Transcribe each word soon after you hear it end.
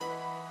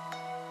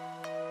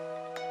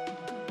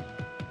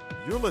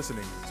You're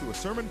listening to a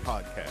sermon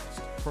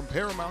podcast from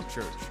Paramount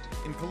Church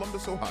in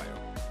Columbus, Ohio.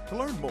 To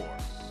learn more,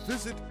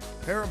 visit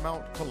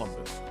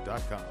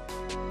ParamountColumbus.com.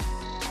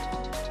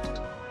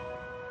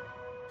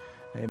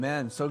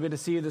 Amen. So good to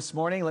see you this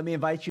morning. Let me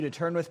invite you to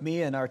turn with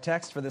me in our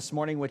text for this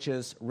morning, which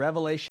is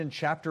Revelation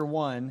chapter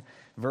 1,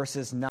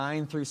 verses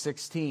 9 through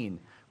 16.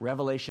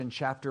 Revelation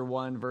chapter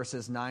 1,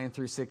 verses 9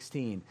 through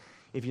 16.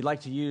 If you'd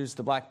like to use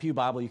the Black Pew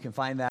Bible, you can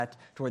find that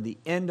toward the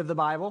end of the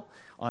Bible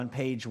on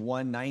page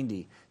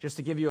 190. Just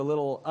to give you a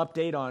little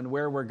update on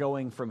where we're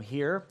going from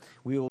here,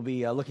 we will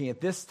be looking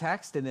at this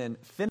text and then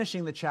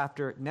finishing the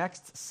chapter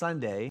next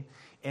Sunday.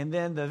 And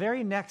then the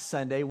very next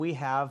Sunday, we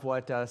have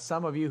what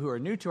some of you who are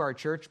new to our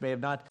church may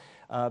have not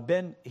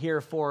been here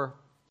for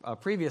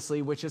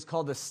previously, which is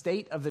called the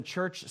State of the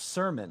Church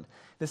Sermon.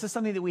 This is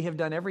something that we have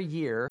done every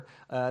year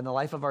in the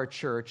life of our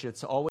church.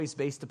 It's always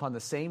based upon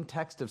the same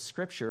text of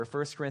Scripture,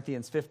 1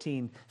 Corinthians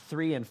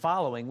 15:3 and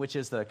following, which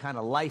is the kind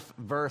of life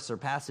verse or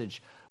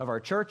passage of our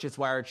church. It's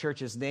why our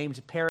church is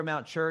named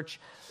Paramount Church.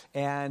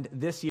 And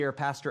this year,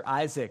 Pastor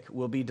Isaac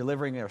will be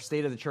delivering our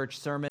State of the Church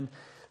sermon,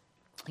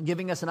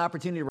 giving us an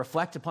opportunity to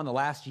reflect upon the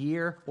last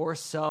year or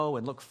so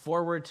and look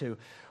forward to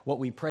what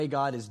we pray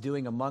God is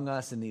doing among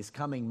us in these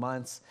coming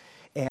months.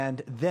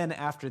 And then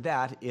after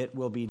that, it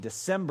will be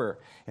December.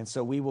 And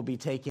so we will be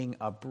taking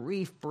a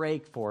brief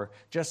break for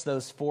just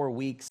those 4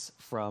 weeks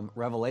from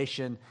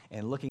Revelation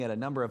and looking at a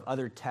number of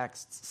other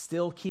texts,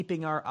 still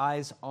keeping our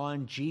eyes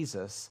on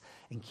Jesus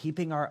and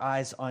keeping our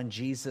eyes on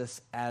Jesus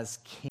as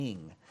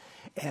King.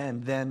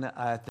 And then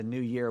at the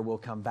new year, we'll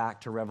come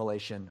back to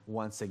Revelation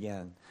once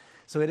again.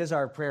 So it is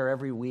our prayer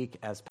every week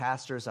as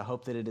pastors. I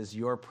hope that it is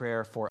your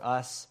prayer for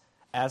us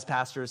as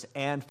pastors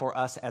and for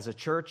us as a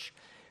church,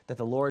 that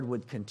the Lord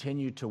would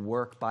continue to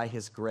work by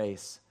His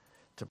grace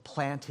to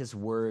plant His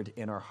word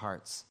in our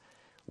hearts.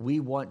 We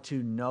want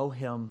to know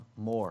Him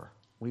more.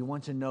 We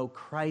want to know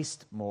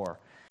Christ more.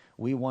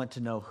 We want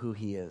to know who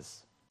He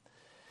is.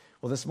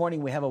 Well, this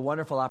morning we have a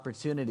wonderful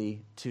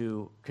opportunity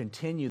to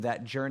continue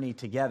that journey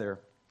together.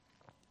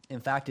 In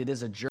fact, it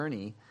is a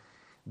journey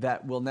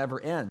that will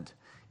never end.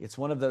 It's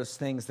one of those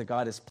things that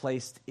God has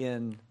placed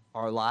in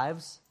our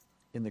lives,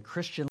 in the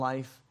Christian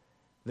life,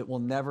 that will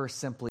never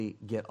simply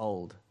get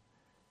old.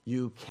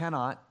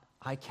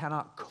 I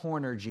cannot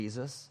corner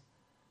Jesus.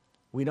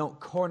 We don't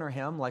corner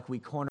Him like we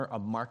corner a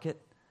market.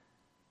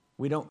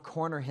 We don't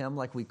corner Him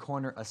like we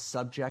corner a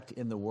subject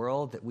in the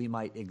world that we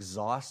might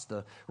exhaust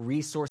the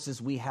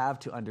resources we have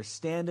to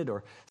understand it,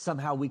 or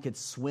somehow we could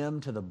swim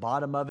to the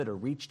bottom of it or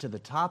reach to the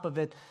top of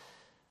it.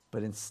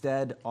 But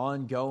instead,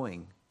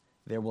 ongoing,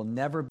 there will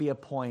never be a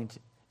point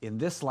in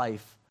this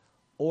life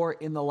or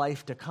in the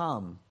life to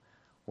come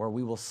where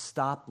we will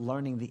stop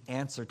learning the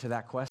answer to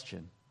that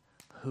question.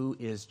 Who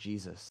is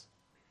Jesus?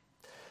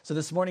 So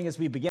this morning as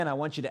we begin, I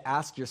want you to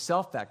ask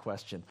yourself that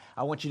question.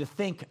 I want you to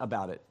think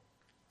about it.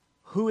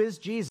 Who is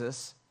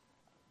Jesus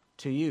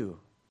to you?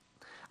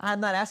 I'm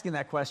not asking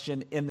that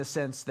question in the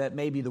sense that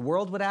maybe the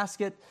world would ask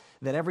it,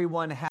 that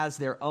everyone has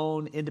their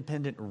own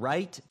independent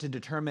right to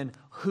determine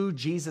who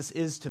Jesus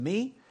is to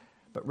me,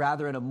 but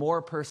rather in a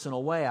more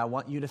personal way, I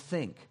want you to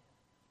think,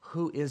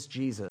 who is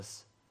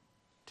Jesus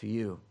to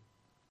you?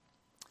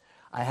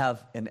 I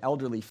have an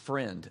elderly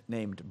friend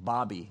named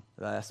Bobby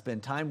that I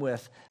spend time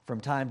with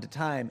from time to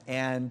time,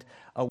 and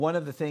one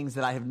of the things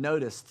that I have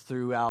noticed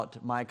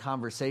throughout my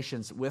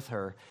conversations with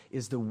her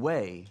is the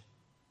way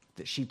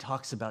that she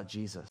talks about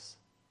Jesus.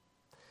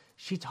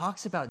 She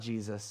talks about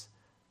Jesus,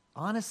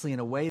 honestly, in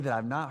a way that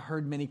I've not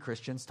heard many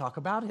Christians talk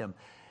about Him.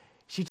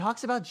 She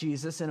talks about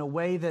Jesus in a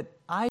way that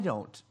I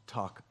don't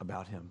talk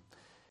about Him.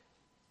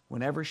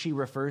 Whenever she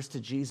refers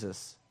to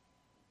Jesus,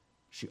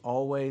 she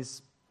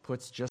always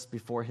puts just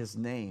before His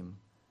name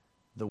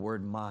the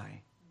word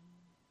my.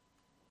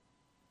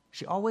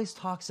 She always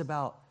talks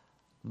about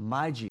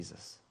my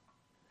Jesus.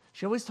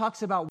 She always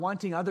talks about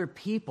wanting other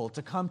people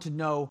to come to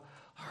know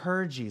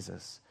her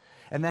Jesus.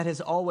 And that has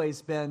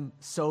always been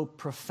so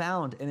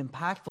profound and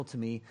impactful to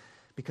me,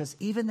 because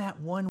even that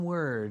one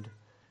word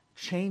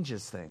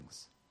changes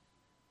things.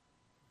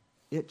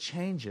 It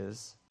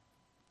changes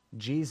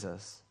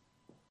Jesus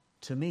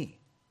to me.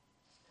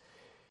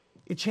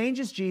 It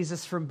changes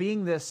Jesus from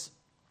being this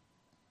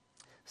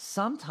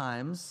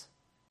sometimes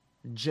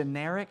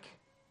generic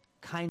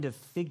kind of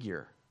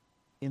figure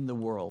in the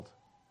world,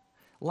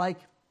 like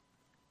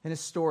an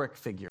historic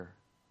figure.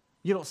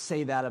 You don't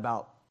say that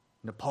about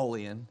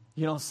Napoleon.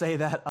 You don't say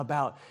that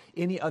about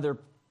any other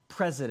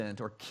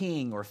president or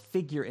king or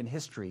figure in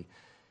history.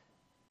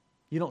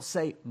 You don't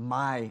say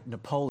my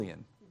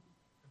Napoleon.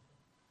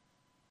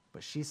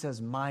 But she says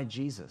my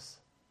Jesus.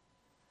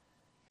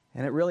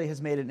 And it really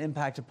has made an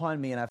impact upon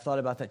me, and I've thought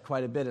about that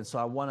quite a bit. And so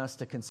I want us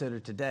to consider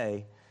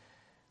today,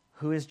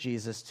 who is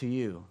Jesus to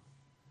you?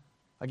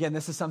 Again,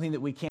 this is something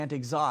that we can't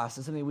exhaust.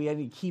 It's something we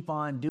need to keep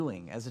on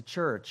doing as a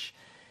church,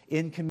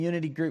 in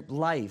community group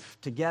life,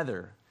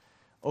 together,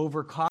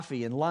 over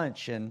coffee and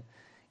lunch, and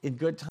in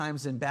good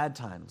times and bad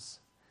times.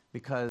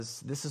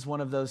 Because this is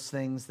one of those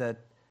things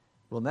that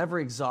we'll never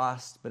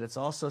exhaust, but it's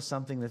also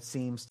something that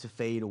seems to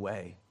fade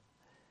away.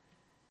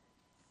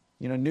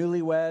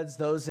 Newlyweds,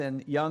 those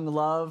in young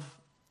love,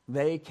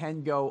 they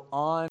can go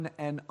on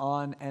and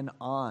on and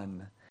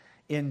on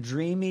in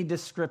dreamy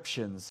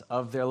descriptions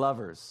of their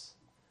lovers.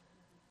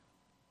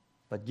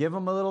 But give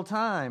them a little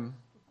time,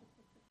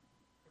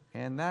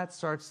 and that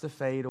starts to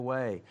fade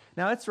away.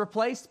 Now, it's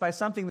replaced by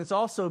something that's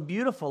also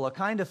beautiful, a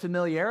kind of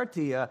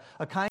familiarity, a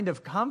kind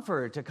of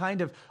comfort, a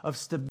kind of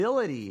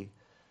stability.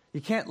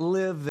 You can't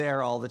live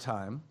there all the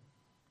time.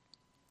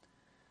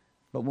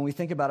 But when we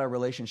think about our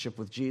relationship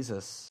with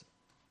Jesus,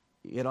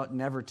 it ought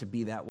never to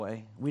be that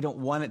way. We don't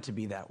want it to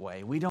be that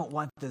way. We don't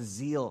want the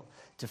zeal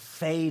to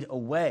fade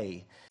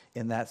away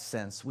in that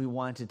sense. We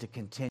want it to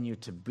continue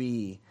to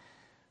be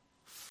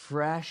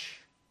fresh,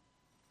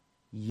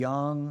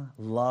 young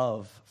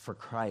love for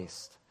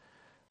Christ,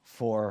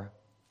 for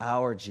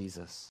our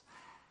Jesus.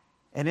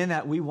 And in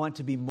that, we want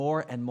to be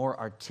more and more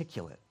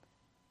articulate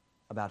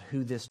about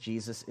who this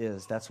Jesus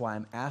is. That's why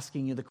I'm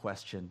asking you the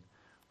question,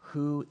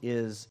 who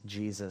is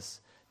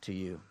Jesus to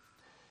you?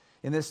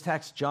 In this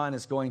text, John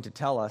is going to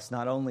tell us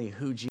not only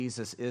who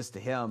Jesus is to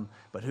him,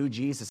 but who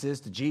Jesus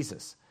is to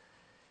Jesus.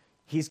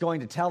 He's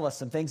going to tell us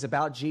some things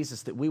about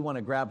Jesus that we want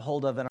to grab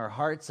hold of in our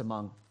hearts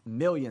among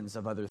millions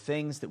of other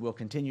things that we'll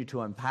continue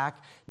to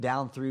unpack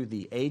down through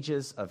the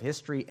ages of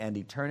history and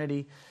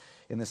eternity.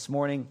 And this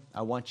morning,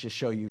 I want to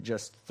show you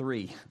just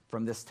 3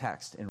 from this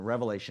text in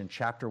Revelation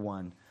chapter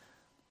 1,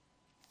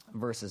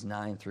 verses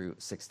 9 through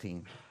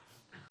 16.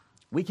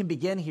 We can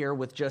begin here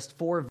with just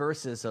 4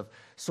 verses of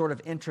sort of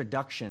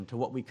introduction to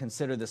what we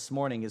consider this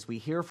morning as we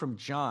hear from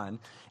John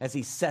as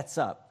he sets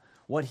up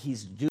what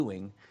he's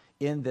doing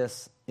in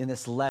this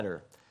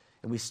letter.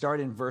 And we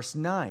start in verse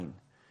 9.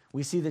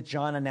 We see that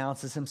John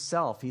announces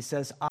himself. He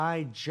says,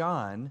 I,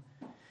 John,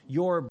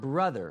 your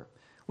brother.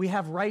 We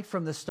have right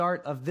from the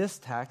start of this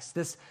text,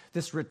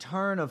 this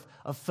return of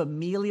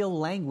familial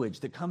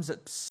language that comes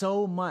up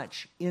so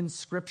much in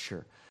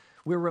Scripture.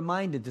 We're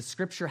reminded that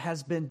Scripture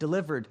has been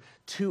delivered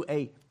to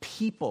a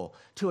people,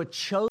 to a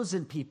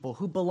chosen people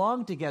who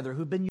belong together,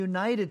 who've been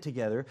united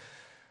together,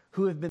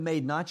 who have been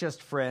made not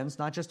just friends,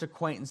 not just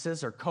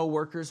acquaintances or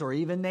co-workers or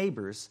even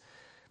neighbors,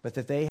 but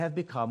that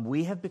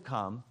we have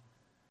become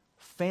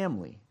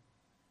family.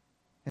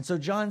 And so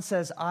John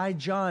says, I,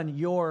 John,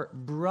 your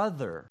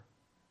brother.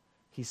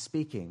 He's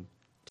speaking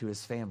to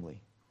his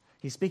family.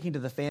 He's speaking to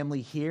the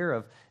family here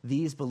of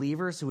these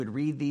believers who would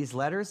read these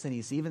letters, and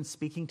he's even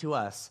speaking to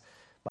us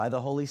by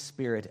the Holy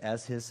Spirit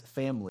as his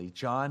family.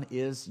 John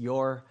is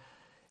your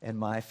and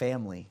my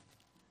family.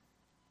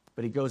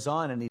 But he goes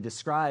on and he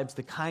describes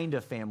the kind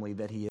of family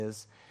that he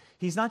is.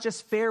 He's not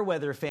just fair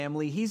weather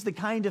family. He's the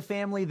kind of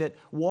family that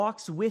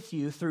walks with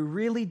you through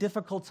really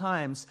difficult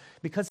times,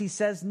 because he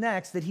says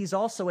next that he's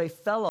also a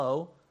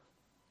fellow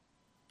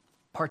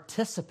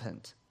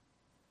participant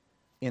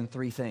in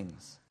 3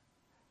 things.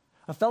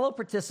 A fellow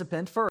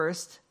participant,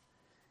 first,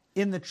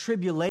 in the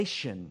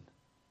tribulation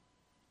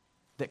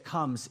that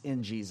comes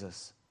in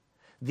Jesus.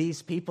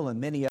 These people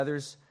and many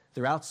others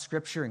throughout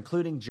Scripture,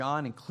 including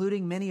John,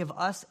 including many of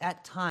us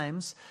at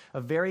times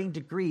of varying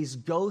degrees,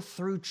 go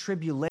through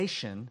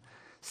tribulation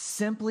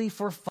simply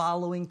for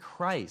following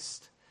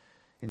Christ.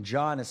 And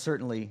John is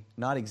certainly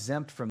not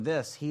exempt from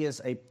this. He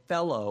is a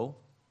fellow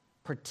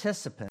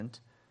participant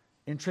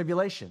in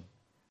tribulation.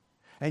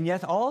 And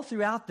yet all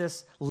throughout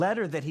this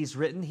letter that he's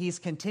written, he's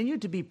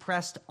continued to be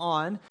pressed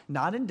on,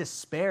 not in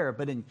despair,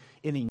 but in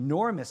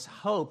enormous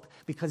hope,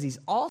 because he's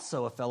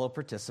also a fellow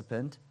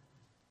participant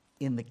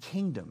in the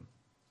kingdom,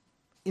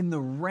 in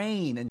the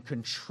reign and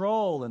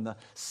control and the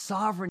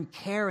sovereign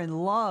care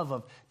and love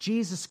of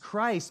Jesus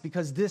Christ,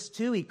 because this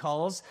too he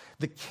calls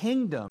the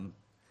kingdom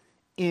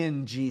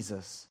in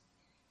Jesus.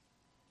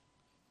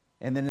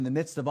 And then in the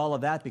midst of all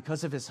of that,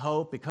 because of his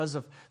hope, because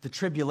of the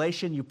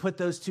tribulation, you put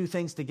those 2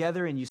 things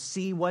together and you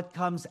see what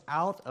comes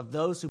out of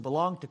those who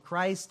belong to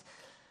Christ.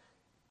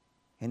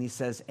 And he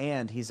says,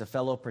 and he's a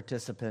fellow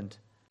participant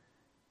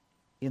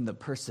in the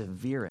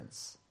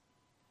perseverance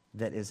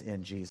that is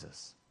in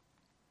Jesus.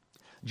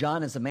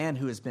 John is a man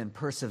who has been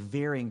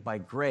persevering by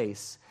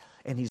grace,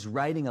 and he's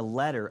writing a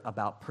letter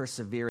about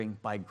persevering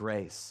by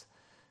grace.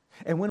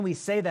 And when we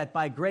say that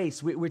by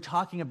grace, we're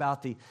talking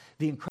about the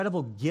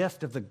incredible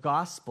gift of the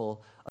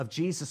gospel of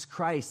Jesus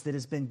Christ that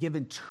has been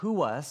given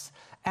to us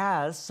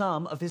as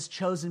some of his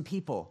chosen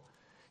people.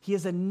 He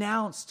has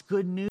announced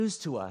good news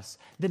to us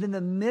that in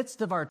the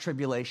midst of our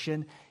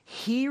tribulation,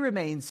 he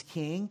remains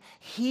king,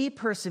 he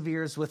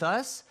perseveres with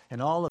us,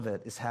 and all of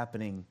it is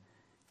happening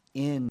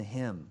in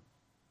him.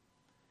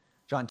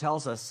 John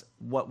tells us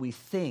what we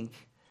think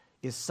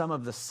is some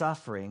of the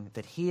suffering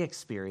that he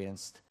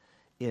experienced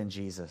in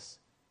Jesus.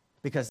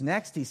 Because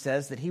next he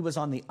says that he was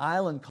on the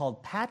island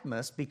called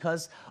Patmos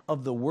because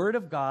of the word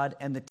of God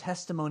and the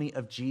testimony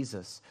of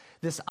Jesus.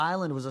 This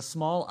island was a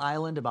small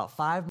island about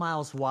 5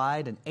 miles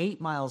wide and 8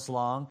 miles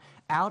long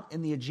out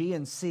in the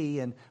Aegean Sea.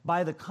 And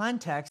by the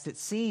context, it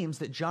seems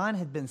that John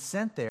had been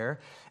sent there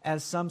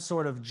as some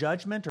sort of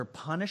judgment or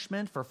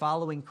punishment for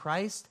following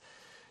Christ.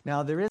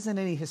 Now, there isn't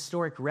any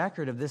historic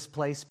record of this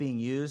place being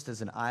used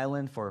as an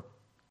island for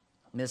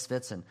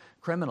misfits and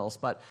criminals,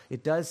 but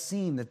it does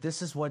seem that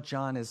this is what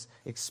John is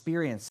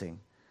experiencing,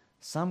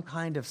 some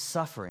kind of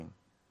suffering.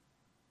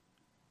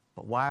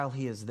 But while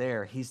he is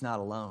there, he's not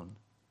alone.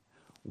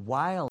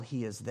 While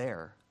he is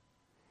there,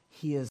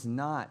 he is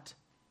not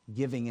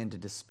giving in to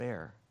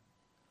despair.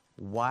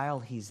 While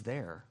he's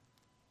there,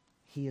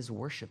 he is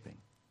worshiping.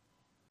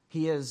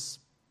 He is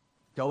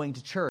going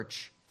to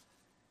church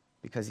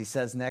because he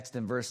says next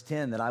in verse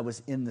 10 that I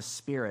was in the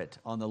Spirit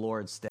on the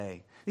Lord's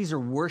day. These are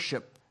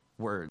worship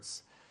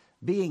words.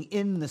 Being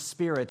in the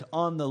Spirit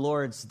on the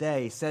Lord's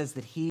day says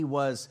that he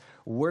was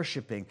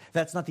worshiping.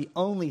 That's not the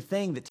only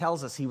thing that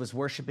tells us he was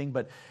worshiping,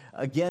 but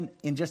again,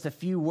 in just a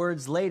few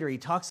words later, he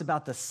talks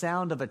about the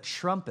sound of a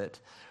trumpet,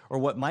 or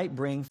what might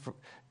bring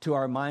to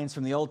our minds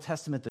from the Old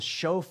Testament the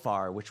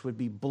shofar, which would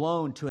be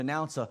blown to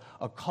announce a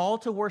call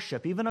to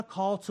worship, even a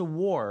call to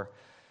war.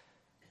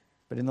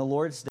 But in the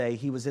Lord's day,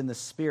 he was in the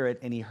Spirit,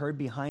 and he heard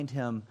behind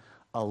him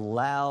a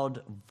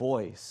loud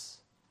voice,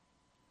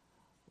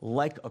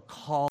 like a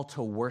call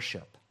to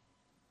worship,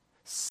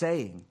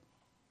 saying,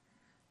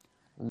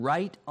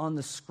 write on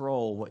the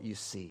scroll what you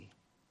see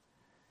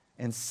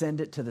and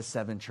send it to the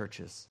 7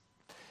 churches.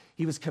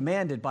 He was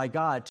commanded by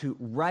God to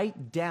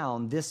write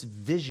down this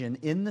vision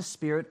in the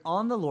Spirit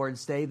on the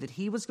Lord's day that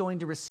he was going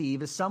to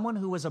receive as someone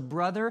who was a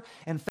brother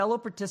and fellow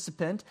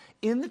participant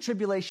in the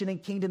tribulation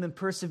and kingdom and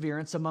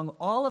perseverance among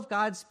all of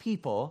God's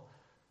people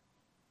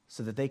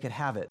so that they could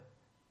have it.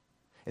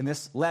 And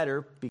this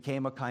letter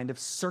became a kind of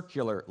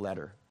circular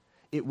letter.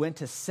 It went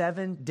to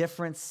 7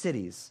 different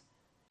cities.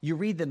 You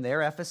read them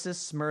there: Ephesus,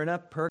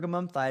 Smyrna,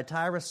 Pergamum,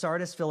 Thyatira,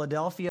 Sardis,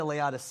 Philadelphia,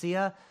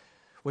 Laodicea.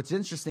 What's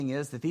interesting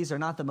is that these are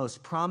not the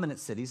most prominent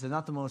cities. They're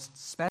not the most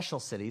special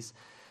cities.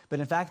 But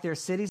in fact, they're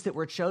cities that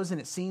were chosen,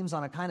 it seems,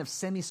 on a kind of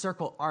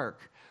semicircle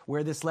arc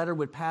where this letter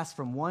would pass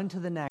from one to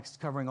the next,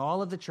 covering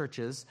all of the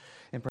churches.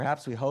 And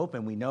perhaps we hope,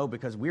 and we know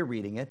because we're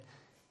reading it,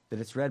 that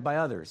it's read by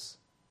others.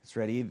 It's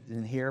read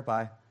even here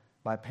by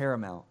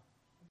Paramount.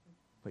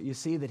 But you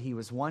see that he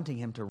was wanting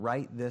him to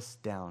write this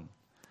down.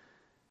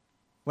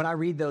 When I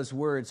read those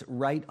words,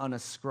 write on a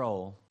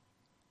scroll,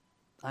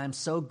 I am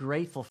so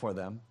grateful for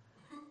them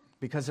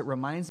because it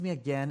reminds me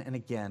again and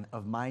again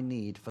of my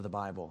need for the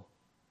Bible.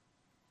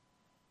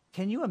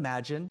 Can you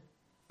imagine,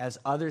 as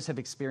others have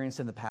experienced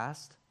in the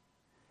past,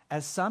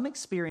 as some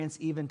experience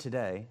even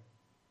today,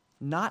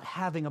 not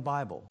having a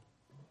Bible?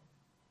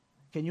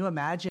 Can you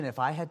imagine if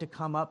I had to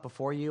come up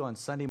before you on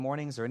Sunday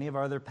mornings or any of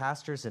our other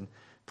pastors and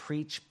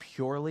preach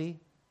purely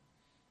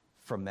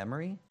from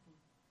memory?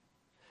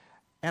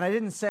 And I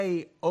didn't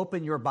say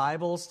open your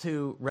Bibles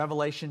to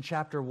Revelation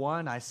chapter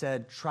 1. I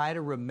said try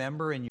to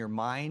remember in your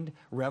mind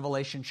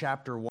Revelation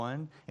chapter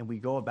 1, and we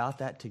go about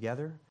that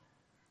together.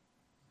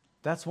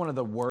 That's one of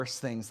the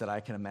worst things that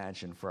I can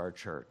imagine for our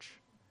church,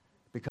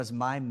 because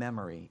my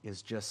memory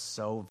is just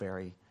so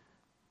very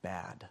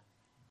bad.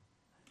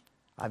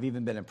 I've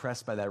even been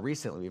impressed by that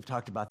recently. We've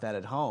talked about that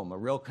at home. A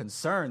real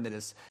concern that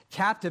has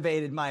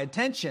captivated my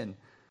attention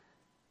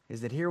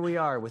is that here we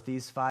are with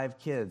these 5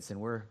 kids,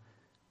 and we're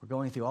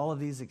going through all of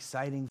these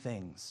exciting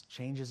things,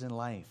 changes in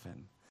life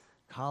and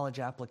college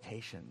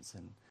applications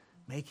and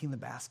making the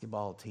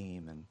basketball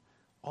team and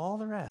all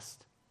the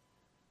rest.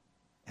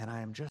 And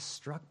I am just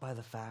struck by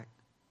the fact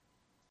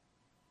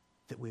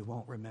that we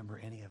won't remember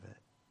any of it.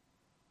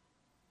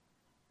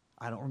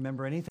 I don't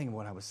remember anything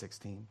when I was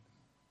 16,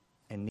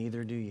 and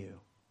neither do you.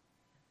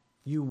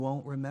 You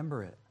won't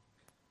remember it.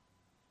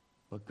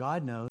 But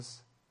God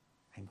knows,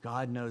 and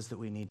God knows that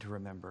we need to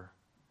remember.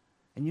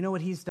 And you know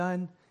what he's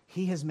done?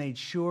 He has made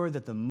sure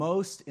that the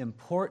most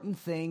important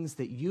things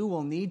that you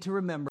will need to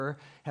remember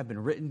have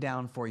been written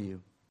down for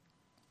you.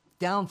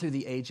 Down through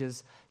the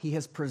ages, he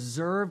has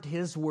preserved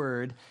his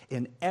word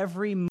in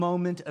every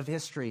moment of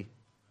history.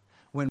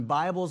 When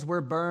Bibles were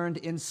burned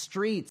in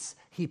streets,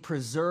 he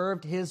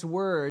preserved his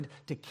word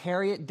to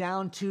carry it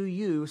down to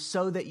you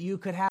so that you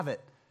could have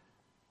it.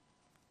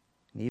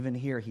 And even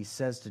here he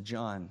says to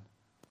John,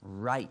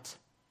 write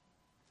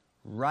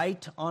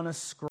on a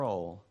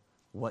scroll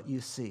what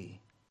you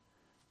see,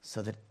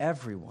 so that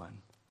everyone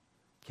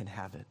can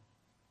have it.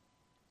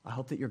 I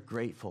hope that you're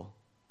grateful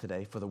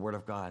today for the Word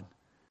of God.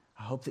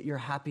 I hope that you're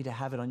happy to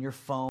have it on your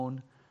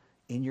phone,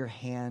 in your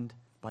hand,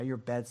 by your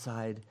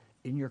bedside,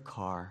 in your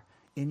car,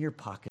 in your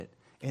pocket,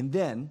 and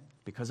then,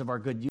 because of our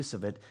good use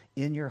of it,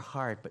 in your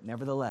heart, but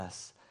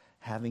nevertheless,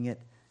 having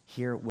it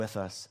here with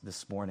us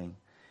this morning.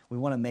 We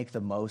want to make the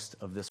most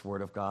of this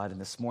Word of God,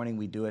 and this morning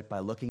we do it by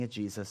looking at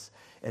Jesus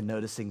and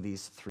noticing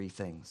these 3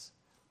 things.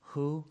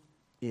 Who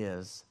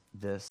is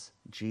this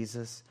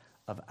Jesus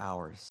of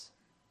ours?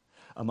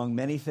 Among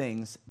many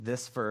things,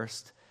 this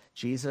first,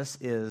 Jesus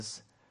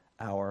is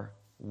our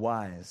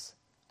wise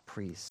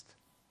priest.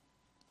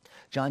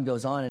 John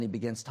goes on and he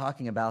begins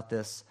talking about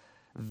this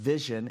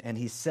vision, and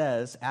he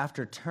says,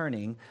 after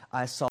turning,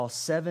 I saw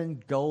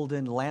 7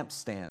 golden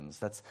lampstands.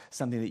 That's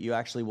something that you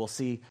actually will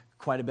see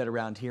quite a bit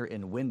around here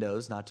in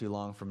windows not too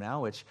long from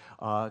now, which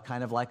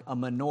kind of like a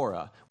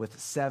menorah with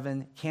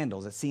 7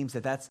 candles. It seems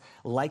that that's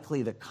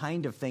likely the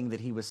kind of thing that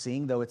he was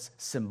seeing, though it's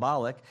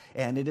symbolic,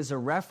 and it is a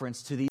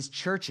reference to these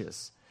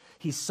churches.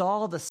 He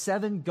saw the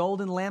 7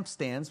 golden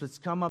lampstands,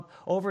 which come up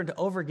over and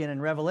over again in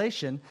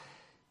Revelation,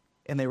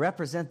 and they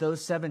represent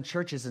those 7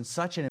 churches in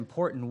such an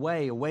important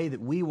way, a way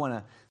that we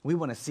want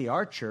to see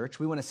our church,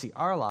 we want to see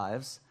our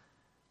lives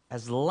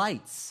as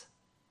lights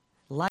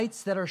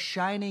that are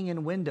shining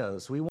in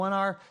windows. We want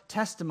our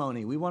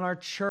testimony, we want our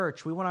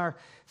church, we want our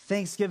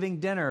Thanksgiving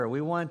dinner,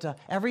 we want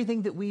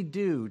everything that we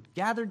do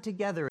gathered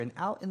together and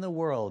out in the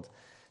world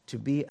to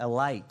be a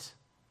light,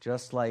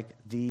 just like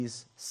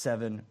these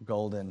 7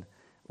 golden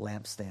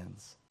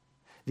lampstands.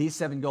 These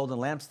 7 golden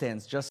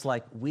lampstands, just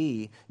like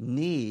we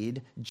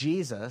need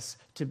Jesus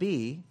to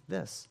be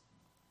this,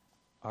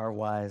 our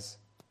wise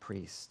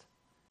priest.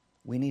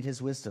 We need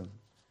his wisdom.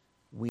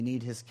 We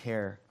need his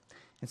care.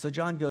 And so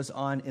John goes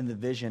on in the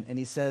vision, and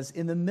he says,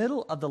 in the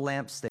middle of the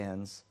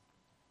lampstands,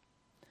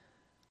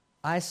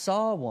 I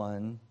saw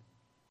one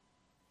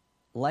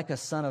like a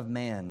son of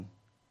man,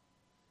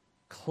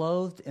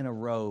 clothed in a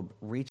robe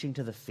reaching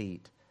to the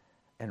feet,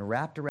 and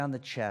wrapped around the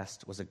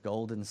chest was a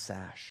golden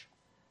sash.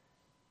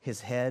 His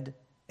head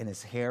and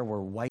his hair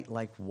were white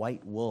like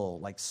white wool,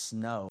 like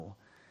snow,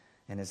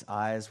 and his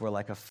eyes were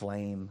like a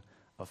flame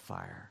of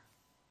fire.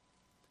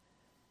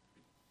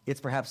 It's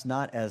perhaps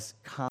not as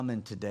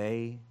common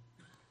today,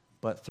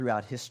 but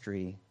throughout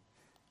history,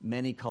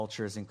 many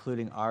cultures,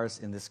 including ours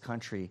in this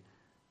country,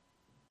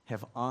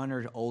 have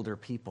honored older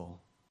people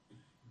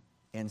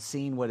and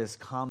seen what is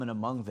common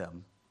among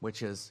them,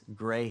 which is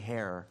gray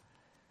hair,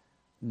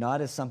 not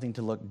as something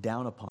to look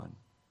down upon,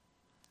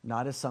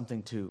 not as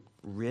something to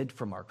rid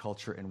from our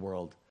culture and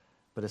world,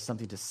 but as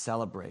something to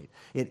celebrate.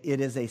 It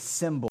is a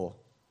symbol.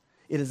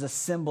 It is a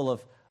symbol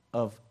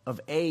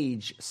of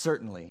age,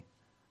 certainly.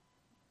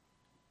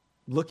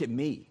 Look at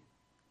me.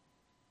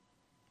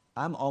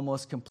 I'm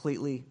almost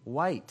completely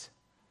white,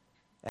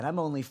 and I'm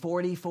only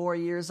 44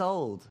 years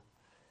old.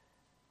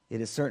 It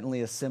is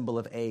certainly a symbol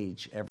of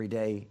age. Every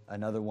day,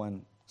 another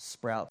one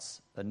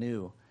sprouts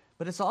anew.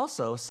 But it's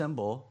also a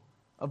symbol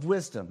of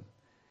wisdom.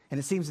 And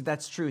it seems that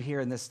that's true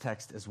here in this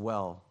text as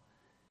well,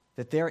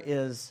 that there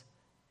is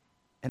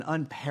an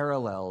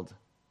unparalleled,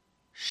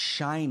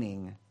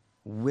 shining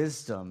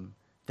wisdom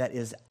that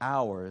is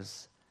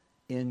ours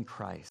in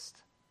Christ.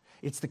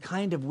 It's the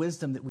kind of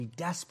wisdom that we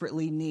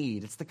desperately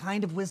need. It's the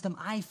kind of wisdom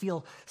I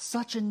feel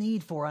such a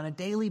need for on a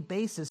daily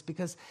basis,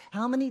 because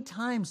how many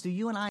times do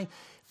you and I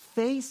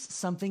face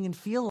something and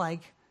feel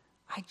like,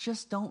 I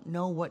just don't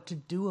know what to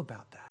do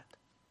about that?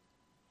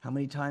 How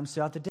many times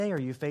throughout the day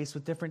are you faced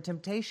with different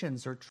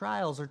temptations or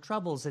trials or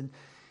troubles, and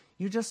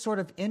you just sort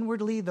of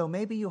inwardly, though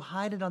maybe you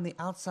hide it on the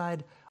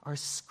outside, are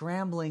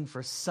scrambling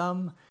for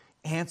some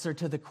answer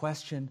to the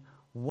question,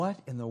 what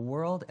in the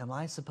world am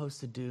I supposed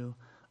to do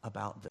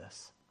about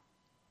this?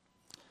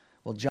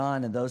 Well,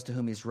 John and those to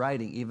whom he's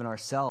writing, even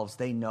ourselves,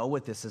 they know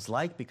what this is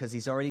like because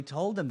he's already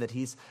told them that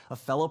he's a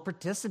fellow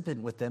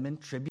participant with them in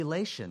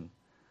tribulation,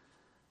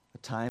 a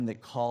time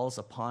that calls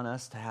upon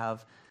us to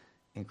have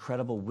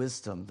incredible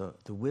wisdom,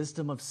 the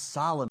wisdom of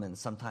Solomon,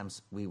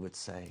 sometimes we would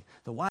say,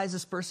 the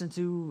wisest person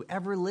to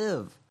ever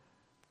live.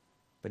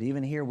 But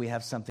even here we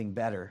have something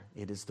better.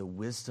 It is the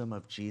wisdom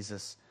of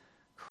Jesus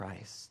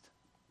Christ.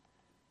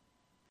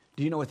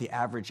 Do you know what the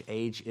average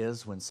age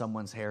is when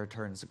someone's hair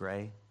turns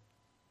gray?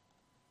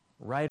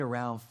 Right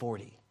around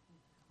 40,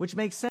 which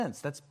makes sense.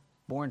 That's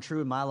born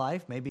true in my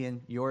life, maybe in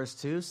yours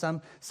too,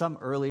 some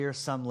earlier,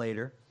 some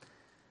later.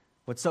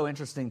 What's so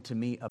interesting to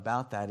me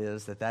about that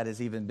is that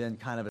has even been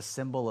kind of a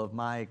symbol of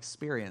my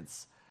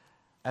experience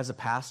as a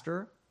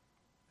pastor,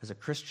 as a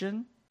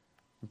Christian,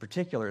 in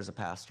particular as a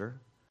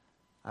pastor.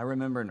 I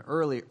remember in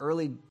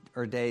early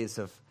days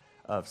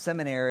of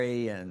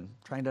seminary and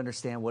trying to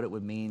understand what it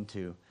would mean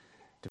to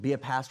be a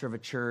pastor of a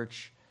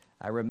church.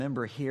 I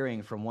remember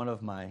hearing from one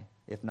of my,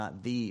 if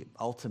not the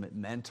ultimate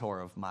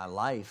mentor of my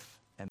life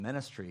and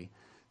ministry,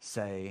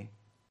 say,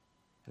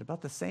 at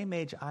about the same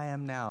age I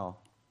am now,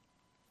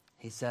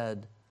 he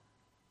said,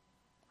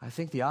 I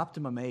think the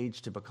optimum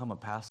age to become a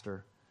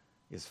pastor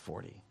is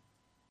 40.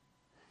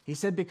 He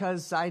said,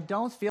 because I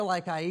don't feel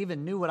like I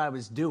even knew what I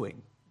was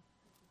doing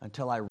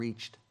until I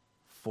reached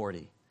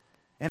 40.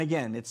 And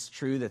again, it's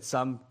true that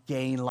some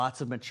gain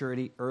lots of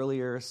maturity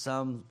earlier,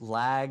 some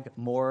lag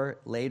more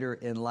later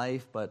in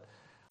life, but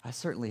I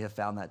certainly have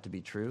found that to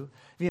be true.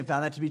 I've even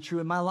found that to be true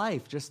in my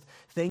life. Just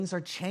things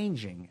are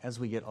changing as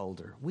we get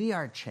older. We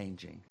are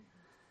changing.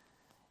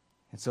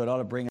 And so it ought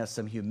to bring us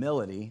some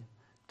humility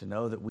to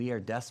know that we are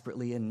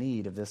desperately in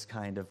need of this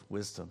kind of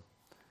wisdom.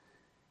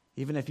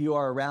 Even if you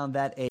are around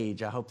that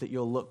age, I hope that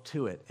you'll look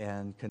to it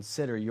and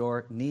consider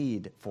your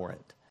need for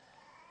it.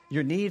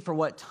 Your need for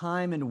what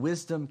time and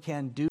wisdom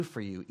can do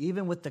for you,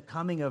 even with the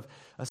coming of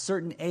a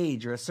certain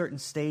age or a certain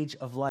stage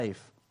of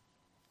life.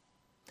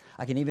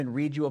 I can even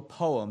read you a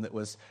poem that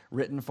was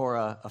written for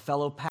a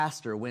fellow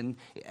pastor when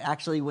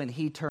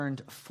he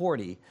turned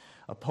 40,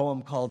 a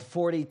poem called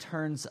 40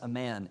 Turns a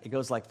Man. It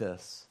goes like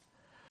this.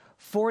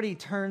 40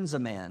 turns a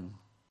man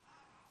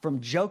from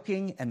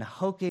joking and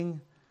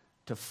hoking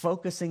to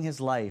focusing his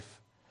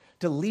life,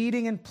 to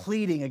leading and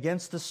pleading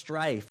against the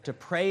strife, to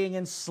praying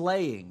and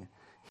slaying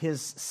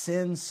his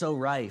sin so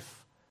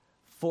rife.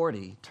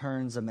 40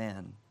 turns a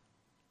man.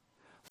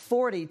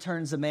 40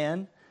 turns a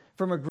man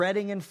from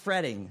regretting and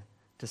fretting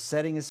to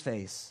setting his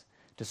face,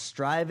 to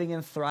striving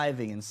and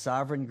thriving in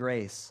sovereign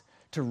grace,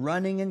 to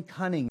running and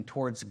cunning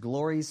towards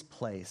glory's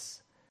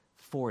place.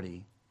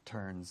 40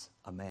 turns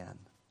a man.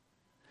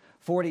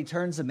 40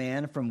 turns a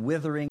man from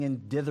withering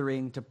and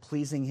dithering to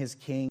pleasing his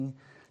king,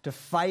 to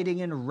fighting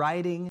and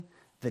riding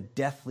the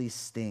deathly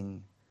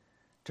sting,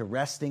 to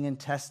resting and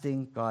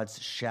testing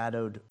God's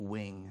shadowed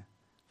wing.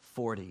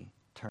 40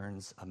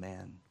 turns a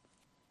man.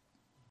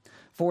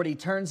 40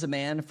 turns a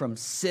man from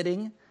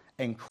sitting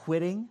and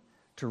quitting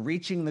to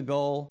reaching the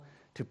goal,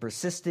 to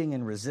persisting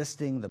and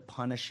resisting the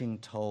punishing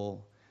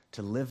toll,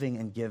 to living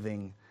and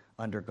giving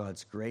under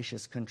God's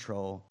gracious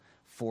control.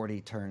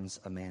 40 turns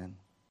a man.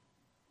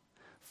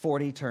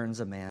 40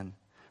 turns a man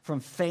from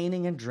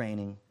feigning and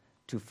draining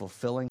to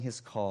fulfilling his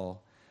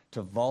call,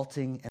 to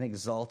vaulting and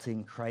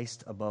exalting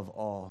Christ above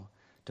all,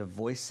 to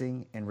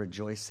voicing and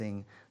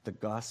rejoicing the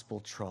gospel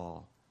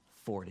trawl.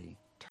 40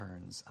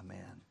 turns a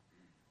man.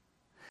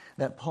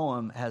 That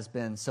poem has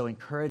been so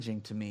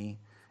encouraging to me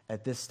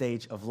at this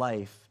stage of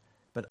life,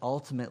 but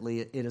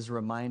ultimately it is a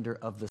reminder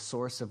of the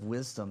source of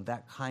wisdom,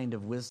 that kind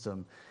of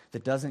wisdom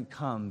that doesn't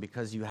come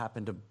because you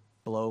happen to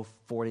blow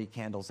 40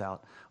 candles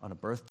out on a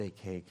birthday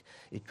cake.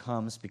 It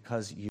comes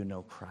because you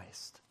know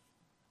Christ.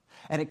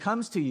 And it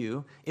comes to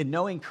you in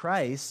knowing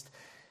Christ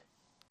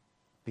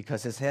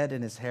because his head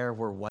and his hair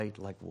were white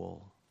like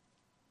wool,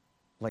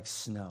 like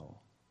snow,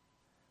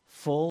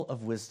 full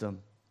of wisdom,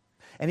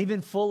 and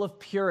even full of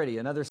purity,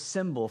 another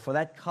symbol for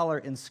that color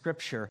in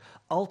Scripture,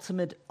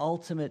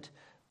 ultimate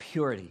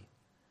purity.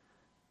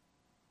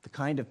 The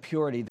kind of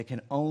purity that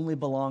can only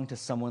belong to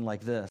someone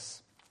like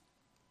this,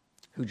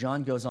 who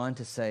John goes on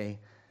to say,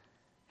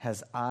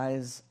 has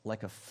eyes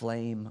like a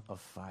flame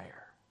of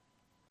fire.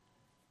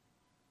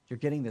 You're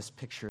getting this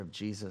picture of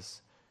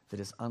Jesus that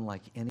is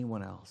unlike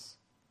anyone else.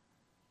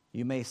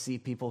 You may see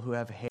people who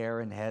have hair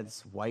and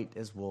heads white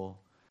as wool,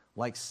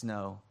 like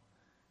snow,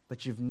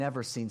 but you've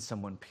never seen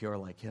someone pure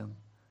like him.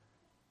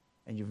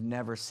 And you've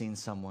never seen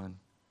someone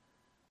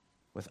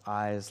with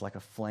eyes like a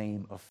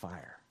flame of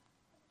fire.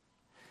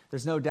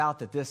 There's no doubt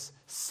that this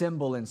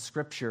symbol in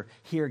Scripture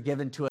here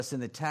given to us in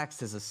the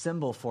text is a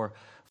symbol for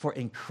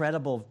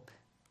incredible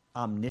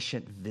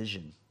omniscient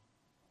vision.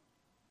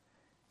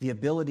 The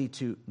ability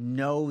to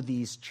know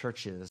these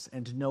churches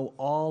and to know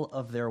all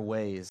of their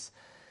ways,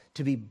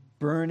 to be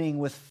burning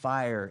with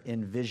fire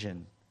in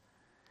vision.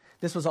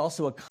 This was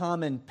also a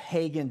common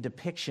pagan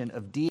depiction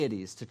of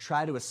deities, to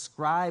try to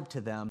ascribe to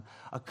them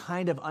a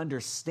kind of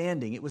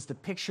understanding. It was the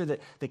picture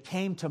that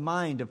came to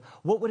mind of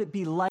what would it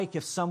be like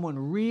if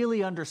someone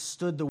really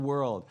understood the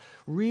world,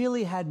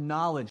 really had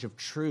knowledge of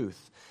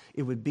truth.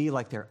 It would be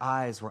like their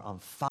eyes were on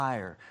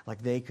fire,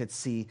 like they could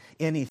see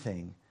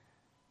anything.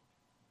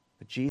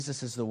 But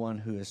Jesus is the one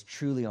who is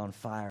truly on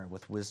fire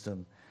with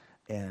wisdom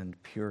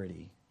and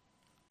purity.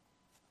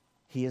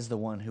 He is the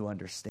one who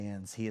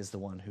understands. He is the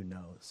one who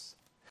knows.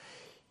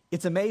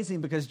 It's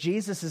amazing because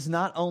Jesus is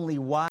not only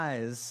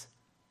wise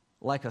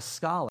like a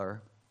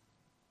scholar,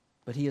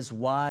 but he is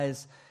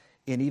wise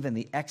in even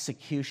the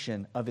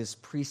execution of his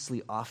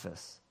priestly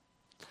office.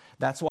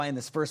 That's why in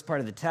this first part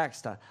of the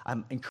text,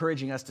 I'm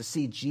encouraging us to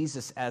see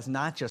Jesus as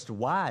not just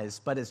wise,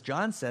 but as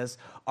John says,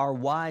 our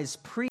wise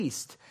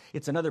priest.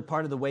 It's another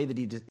part of the way that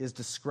he is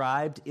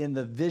described in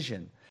the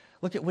vision.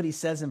 Look at what he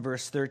says in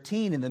verse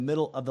 13. In the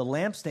middle of the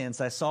lampstands,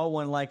 I saw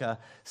one like a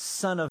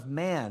son of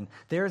man.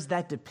 There's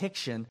that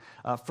depiction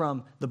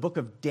from the book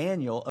of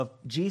Daniel of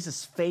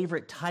Jesus'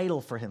 favorite title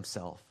for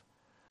himself.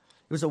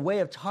 It was a way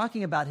of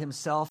talking about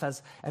himself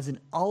as an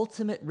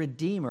ultimate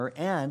redeemer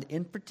and,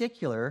 in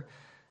particular,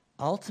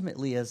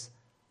 ultimately as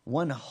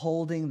one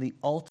holding the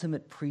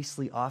ultimate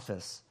priestly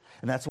office.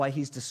 And that's why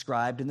he's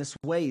described in this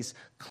way. He's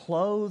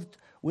clothed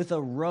with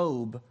a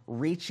robe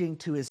reaching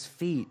to his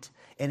feet,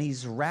 and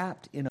he's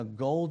wrapped in a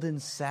golden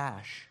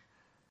sash.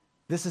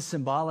 This is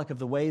symbolic of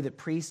the way that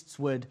priests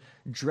would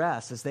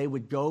dress as they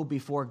would go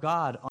before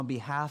God on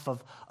behalf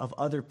of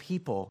other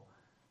people.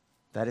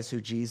 That is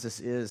who Jesus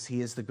is.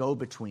 He is the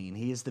go-between.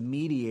 He is the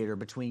mediator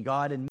between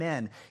God and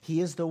men.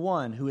 He is the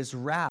one who is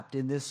wrapped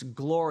in this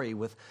glory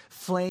with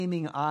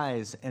flaming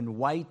eyes and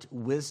white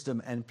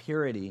wisdom and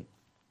purity.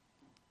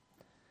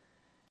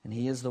 And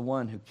he is the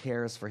one who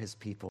cares for his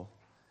people.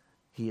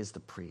 He is the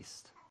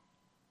priest.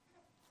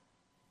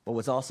 But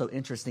what's also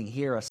interesting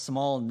here, a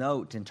small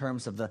note in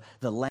terms of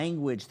the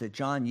language that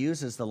John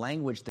uses, the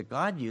language that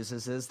God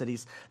uses, is that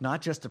he's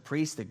not just a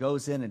priest that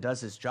goes in and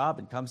does his job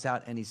and comes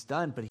out and he's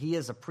done, but he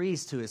is a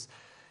priest who is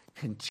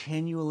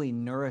continually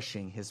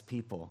nourishing his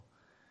people.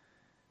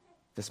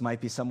 This might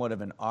be somewhat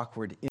of an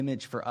awkward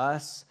image for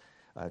us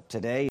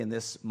today in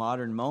this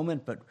modern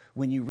moment, but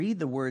when you read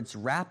the words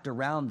wrapped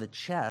around the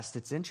chest,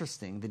 it's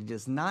interesting that he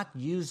does not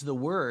use the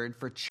word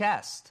for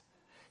chest.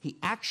 he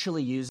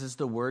actually uses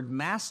the word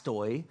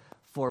mastoi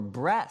for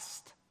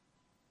breast.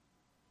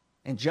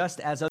 And just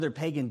as other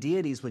pagan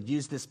deities would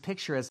use this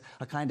picture as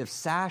a kind of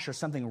sash or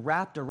something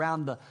wrapped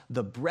around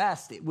the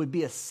breast, it would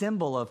be a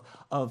symbol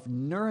of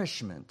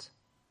nourishment,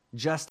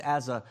 just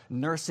as a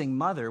nursing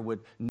mother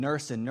would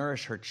nurse and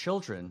nourish her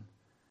children.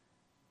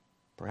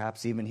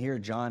 Perhaps even here,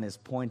 John is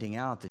pointing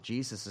out that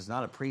Jesus is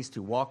not a priest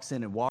who walks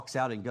in and walks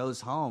out and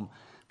goes home,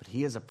 but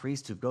he is a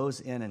priest who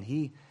goes in and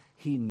he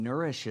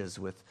nourishes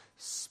with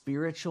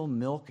spiritual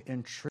milk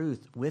and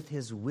truth, with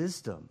his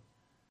wisdom,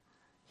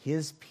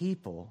 his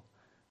people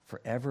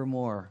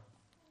forevermore.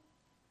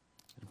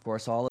 And of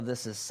course, all of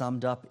this is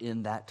summed up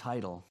in that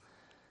title,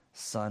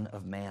 Son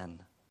of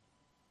Man.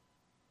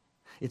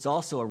 It's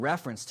also a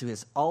reference to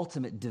his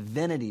ultimate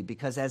divinity,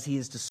 because as he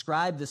is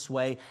described this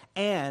way,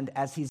 and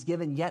as he's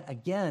given yet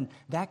again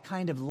that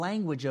kind of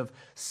language of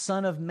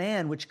Son of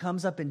Man, which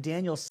comes up in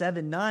Daniel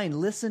 7:9,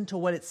 listen to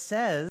what it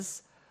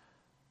says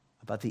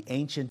about the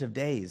Ancient of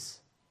Days.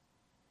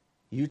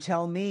 You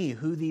tell me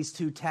who these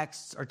two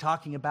texts are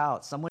talking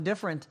about, someone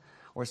different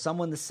or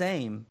someone the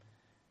same.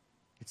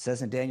 It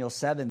says in Daniel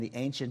 7, the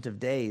Ancient of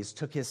Days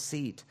took his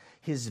seat.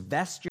 His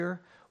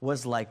vesture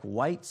was like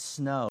white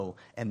snow,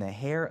 and the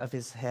hair of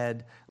his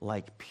head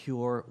like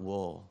pure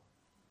wool.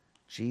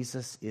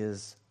 Jesus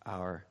is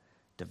our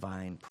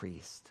divine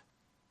priest.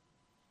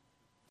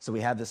 So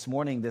we have this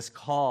morning this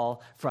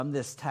call from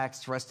this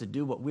text for us to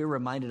do what we're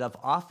reminded of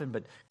often,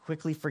 but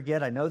quickly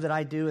forget. I know that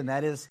I do, and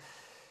that is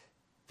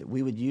that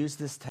we would use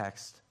this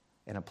text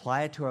and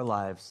apply it to our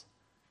lives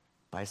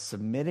by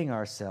submitting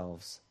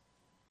ourselves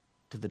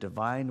to the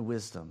divine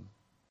wisdom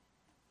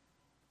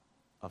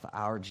of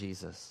our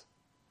Jesus.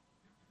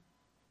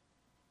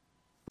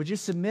 Would you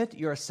submit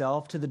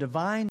yourself to the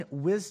divine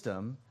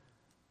wisdom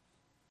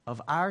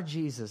of our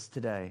Jesus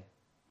today?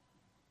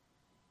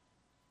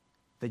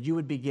 That you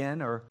would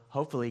begin, or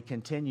hopefully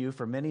continue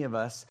for many of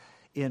us,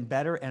 in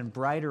better and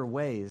brighter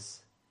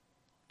ways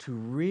to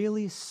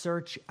really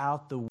search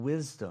out the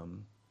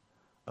wisdom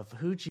of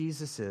who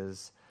Jesus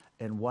is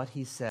and what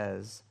he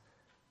says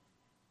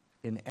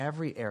in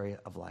every area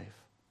of life.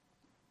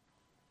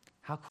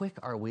 How quick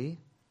are we?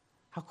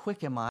 How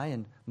quick am I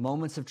in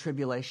moments of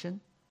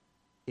tribulation,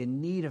 in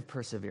need of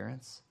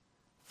perseverance,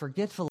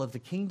 forgetful of the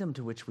kingdom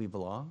to which we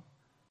belong?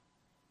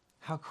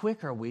 How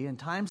quick are we in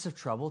times of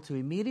trouble to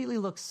immediately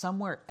look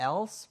somewhere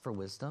else for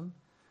wisdom,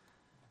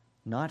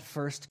 not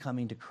first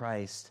coming to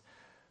Christ,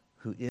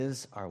 who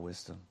is our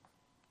wisdom?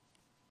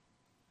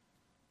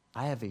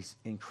 I have an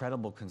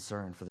incredible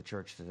concern for the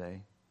church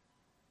today.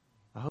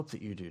 I hope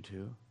that you do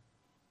too.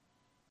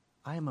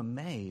 I am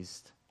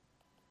amazed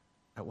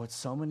at what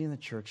so many in the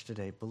church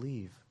today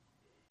believe.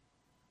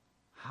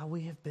 How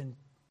we have been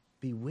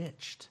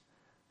bewitched,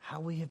 how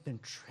we have been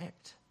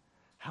tricked,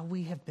 how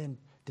we have been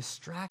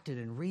distracted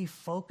and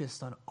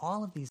refocused on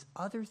all of these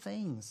other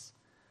things.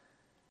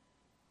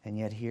 And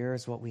yet here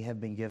is what we have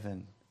been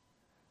given,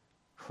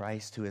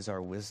 Christ, who is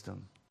our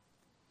wisdom.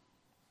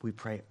 We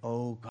pray,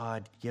 oh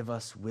God, give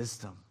us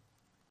wisdom.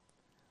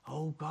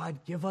 Oh God,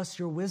 give us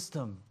your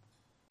wisdom.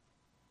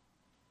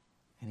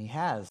 And he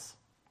has.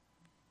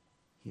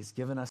 He's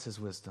given us his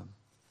wisdom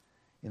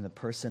in the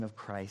person of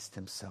Christ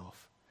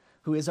himself,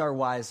 who is our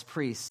wise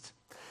priest.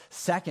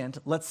 Second,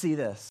 let's see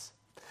this.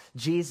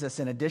 Jesus,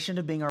 in addition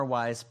to being our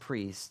wise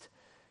priest,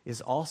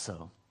 is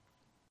also,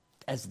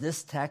 as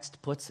this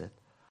text puts it,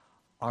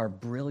 our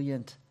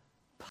brilliant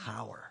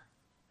power.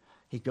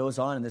 He goes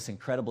on in this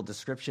incredible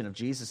description of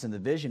Jesus in the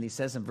vision. He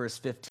says in verse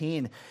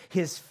 15,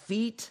 his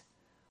feet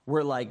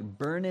were like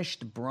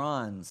burnished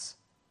bronze,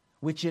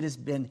 which it has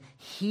been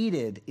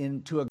heated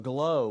into a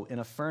glow in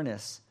a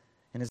furnace.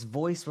 And his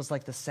voice was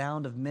like the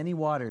sound of many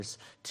waters.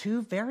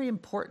 Two very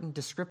important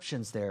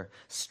descriptions there,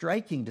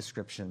 striking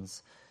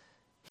descriptions.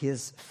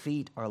 His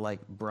feet are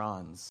like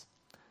bronze.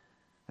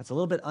 It's a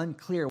little bit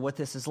unclear what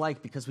this is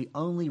like because we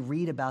only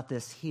read about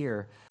this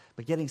here.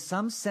 But getting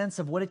some sense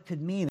of what it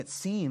could mean, it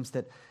seems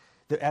that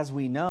as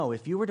we know,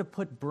 if you were to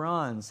put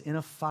bronze in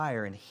a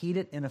fire and heat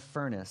it in a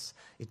furnace,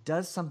 it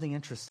does something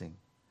interesting.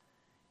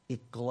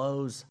 It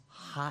glows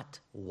hot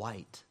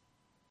white,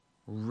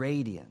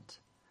 radiant,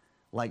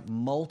 like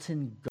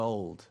molten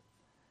gold.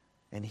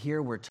 And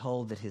here we're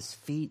told that his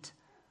feet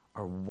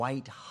are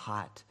white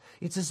hot.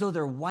 It's as though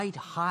they're white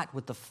hot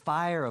with the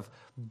fire of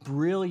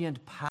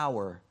brilliant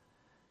power.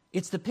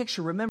 It's the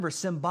picture, remember,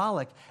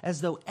 symbolic, as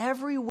though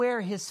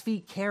everywhere his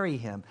feet carry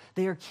him,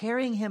 they are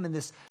carrying him in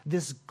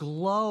this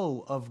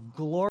glow of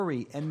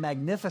glory and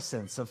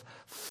magnificence, of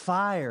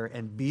fire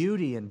and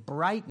beauty and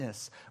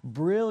brightness.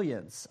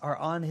 Brilliance are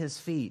on his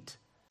feet.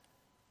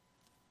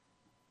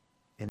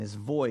 And his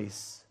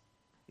voice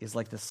is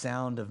like the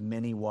sound of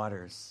many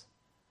waters.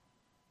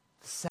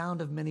 The sound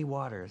of many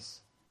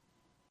waters.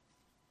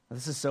 Now,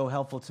 this is so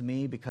helpful to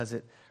me because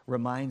it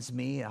reminds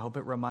me, I hope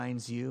it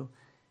reminds you,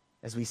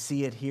 as we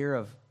see it here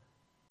of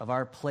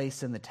our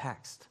place in the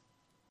text.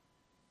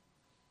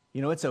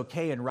 You know, it's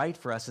okay and right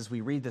for us as we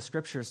read the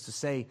scriptures to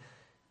say,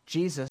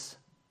 Jesus,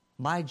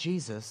 my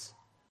Jesus,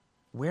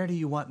 where do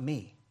you want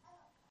me?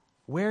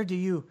 Where do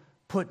you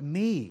Put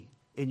me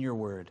in your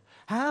word.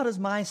 How does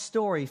my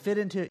story fit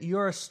into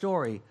your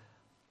story?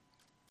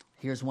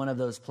 Here's one of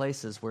those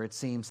places where it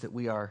seems that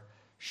we are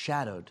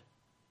shadowed.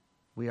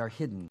 We are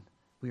hidden.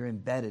 We are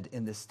embedded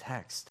in this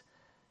text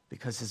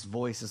because his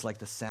voice is like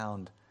the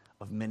sound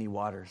of many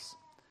waters.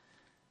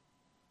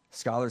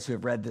 Scholars who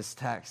have read this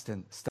text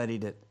and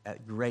studied it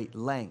at great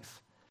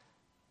length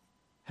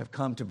have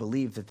come to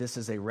believe that this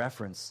is a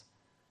reference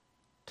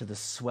to the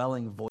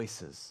swelling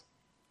voices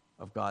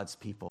of God's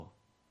people.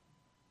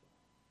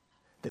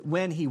 That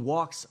when he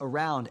walks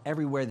around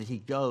everywhere that he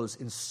goes,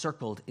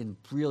 encircled in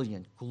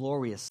brilliant,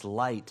 glorious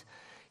light,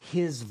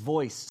 his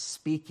voice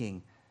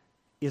speaking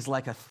is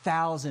like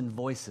 1,000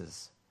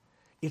 voices.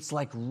 It's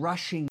like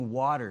rushing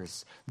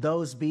waters,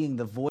 those being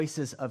the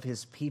voices of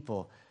his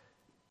people.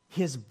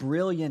 His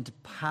brilliant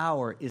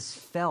power is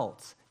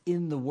felt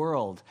in the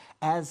world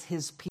as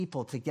his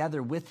people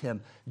together with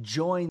him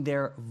join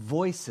their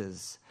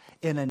voices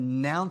in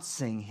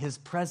announcing his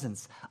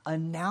presence,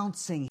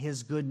 announcing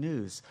his good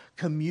news,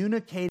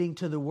 communicating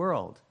to the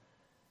world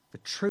the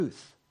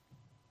truth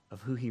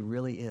of who he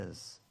really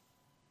is.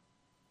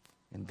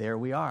 And there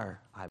we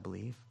are, I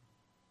believe.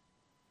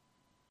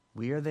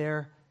 We are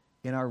there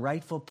in our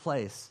rightful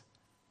place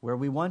where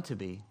we want to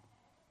be,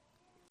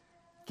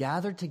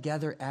 gathered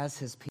together as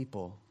his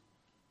people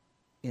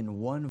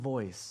in one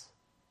voice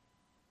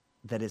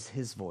that is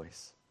his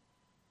voice.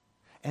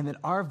 And that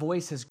our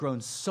voice has grown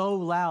so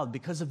loud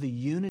because of the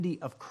unity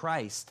of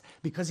Christ,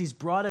 because he's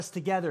brought us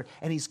together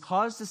and he's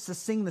caused us to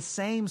sing the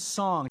same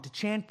song, to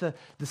chant the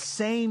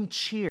same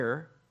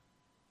cheer,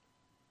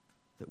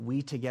 that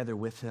we together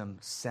with him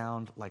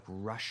sound like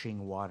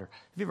rushing water.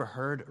 Have you ever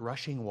heard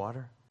rushing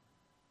water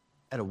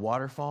at a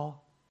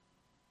waterfall?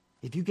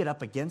 If you get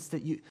up against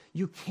it,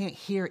 you can't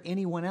hear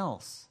anyone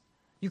else.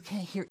 You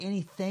can't hear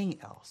anything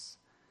else.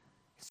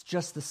 It's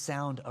just the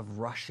sound of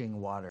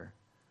rushing water.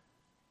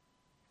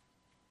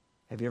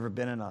 Have you ever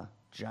been in a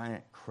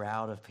giant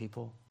crowd of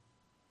people?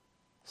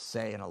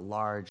 Say in a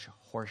large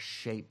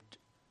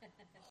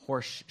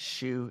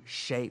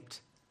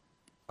horseshoe-shaped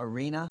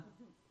arena?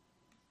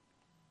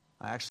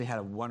 I actually had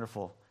a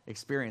wonderful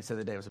experience the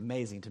other day. It was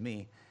amazing to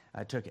me.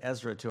 I took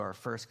Ezra to our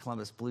first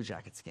Columbus Blue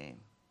Jackets game.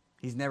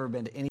 He's never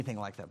been to anything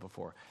like that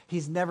before.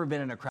 He's never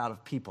been in a crowd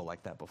of people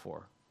like that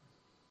before.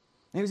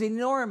 And it was an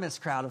enormous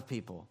crowd of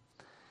people.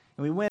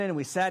 And we went in and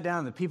we sat down,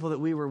 and the people that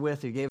we were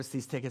with who gave us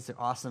these tickets, they're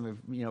awesome,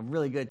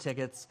 really good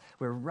tickets.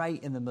 We're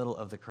right in the middle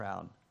of the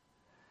crowd.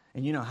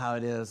 And you know how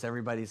it is.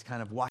 Everybody's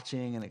kind of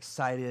watching and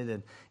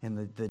excited, and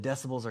the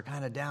decibels are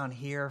kind of down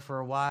here for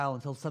a while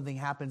until something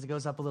happens. It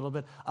goes up a little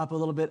bit,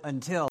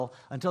 until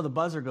the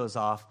buzzer goes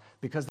off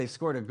because they've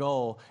scored a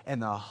goal,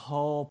 and the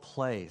whole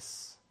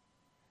place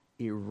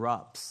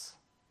erupts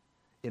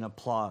in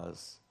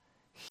applause.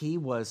 He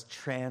was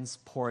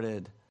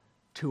transported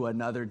to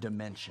another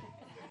dimension.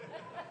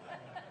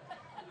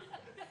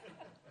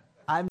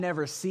 I've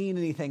never seen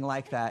anything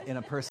like that in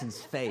a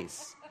person's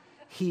face.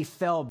 He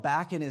fell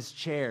back in his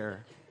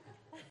chair.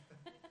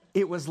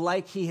 It was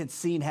like he had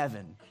seen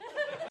heaven.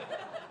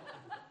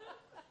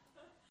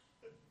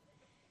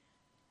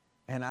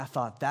 And I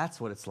thought,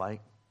 that's what it's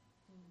like.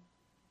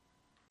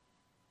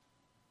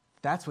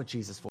 That's what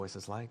Jesus' voice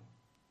is like.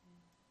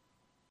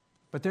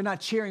 But they're not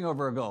cheering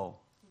over a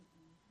goal.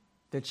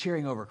 They're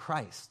cheering over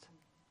Christ.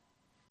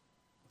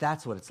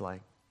 That's what it's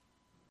like.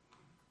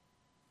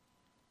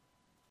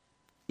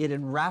 It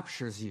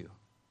enraptures you.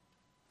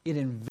 It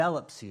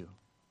envelops you.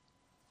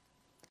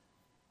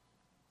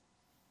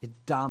 It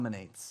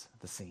dominates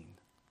the scene.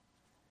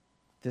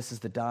 This is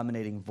the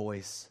dominating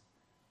voice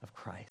of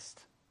Christ.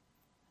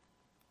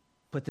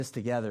 Put this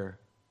together.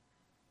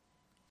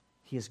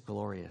 He is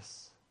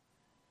glorious.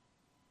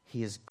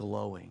 He is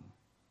glowing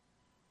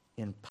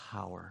in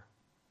power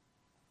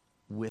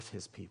with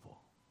his people.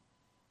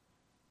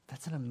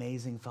 That's an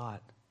amazing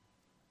thought.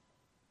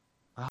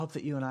 I hope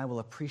that you and I will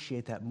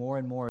appreciate that more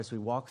and more as we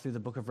walk through the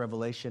book of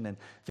Revelation and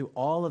through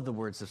all of the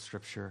words of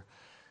Scripture,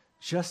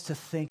 just to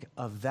think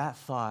of that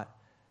thought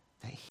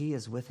that he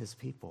is with his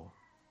people.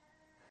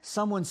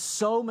 Someone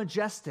so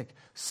majestic,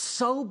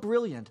 so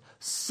brilliant,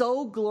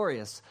 so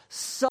glorious,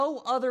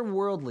 so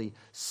otherworldly,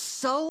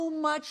 so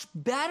much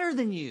better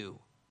than you.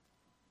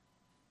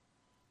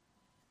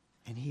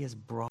 And he has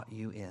brought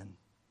you in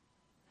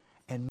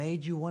and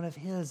made you one of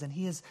his, and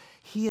he's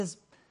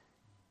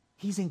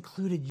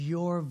included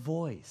your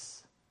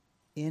voice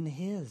in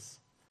his.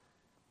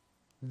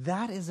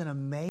 That is an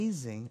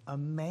amazing,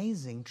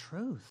 amazing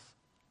truth.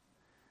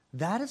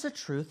 That is a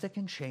truth that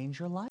can change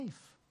your life.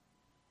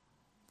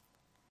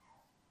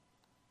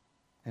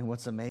 And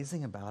what's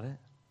amazing about it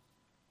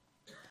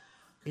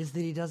is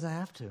that he doesn't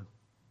have to.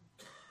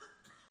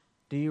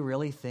 Do you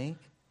really think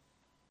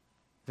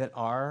that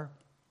our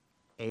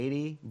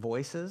 80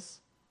 voices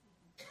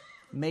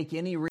make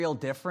any real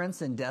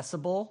difference in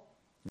decibel?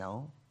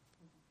 No.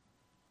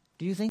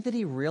 Do you think that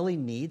he really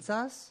needs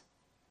us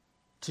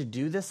to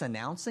do this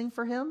announcing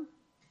for him?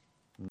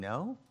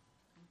 No.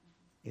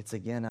 It's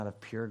again out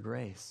of pure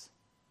grace.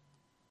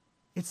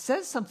 It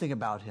says something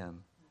about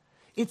him.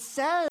 It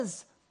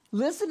says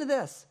Listen to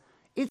this.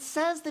 It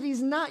says that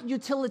he's not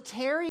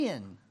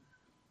utilitarian.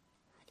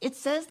 It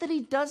says that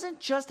he doesn't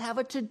just have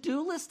a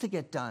to-do list to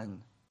get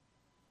done.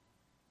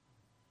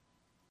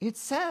 It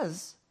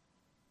says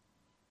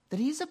that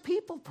he's a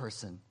people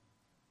person.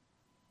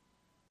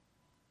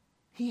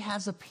 He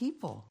has a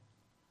people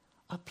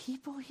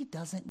he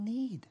doesn't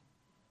need,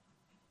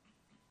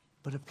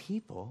 but a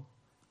people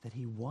that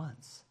he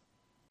wants.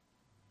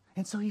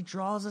 And so he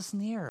draws us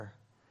near,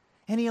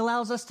 and he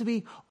allows us to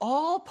be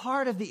all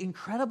part of the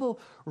incredible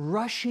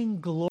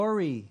rushing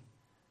glory.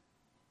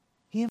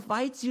 He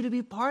invites you to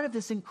be part of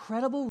this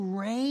incredible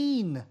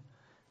reign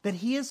that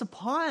he is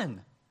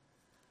upon,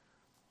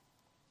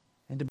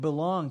 and to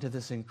belong to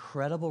this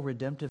incredible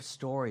redemptive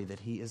story that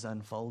he is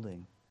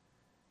unfolding.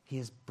 He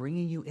is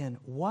bringing you in.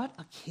 What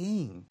a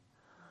king.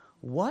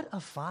 What a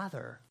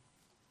father.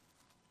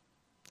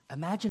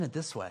 Imagine it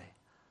this way.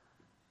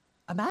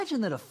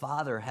 Imagine that a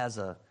father has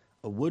a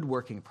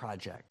woodworking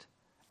project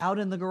out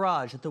in the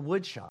garage at the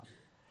wood shop.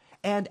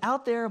 And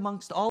out there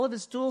amongst all of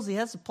his tools, he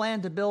has a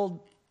plan to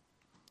build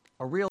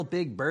a real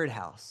big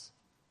birdhouse.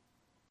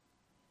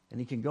 And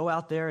he can go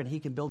out there and he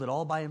can build it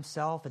all by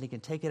himself, and he can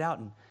take it out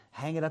and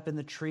hang it up in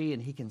the tree,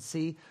 and he can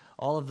see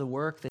all of the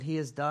work that he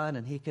has done,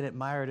 and he can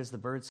admire it as the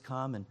birds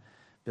come and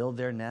build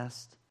their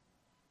nest.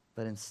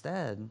 But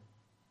instead,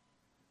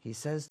 he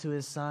says to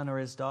his son or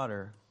his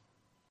daughter,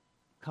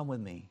 "Come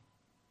with me."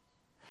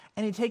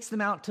 And he takes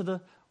them out to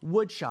the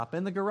wood shop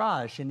in the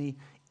garage, and he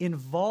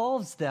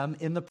involves them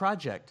in the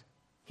project.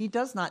 He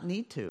does not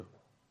need to.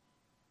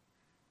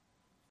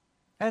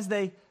 As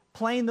they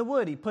plane the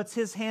wood, he puts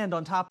his hand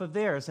on top of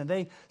theirs, and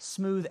they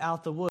smooth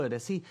out the wood.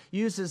 As he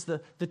uses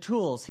the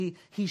tools,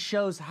 he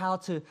shows how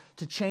to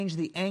change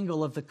the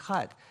angle of the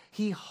cut.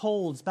 He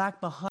holds back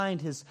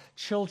behind his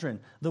children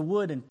the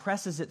wood and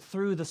presses it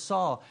through the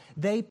saw.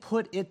 They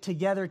put it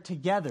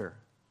together,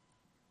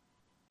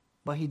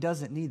 but he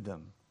doesn't need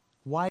them.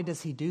 Why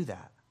does he do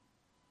that?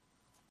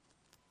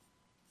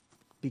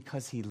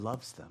 Because he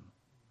loves them.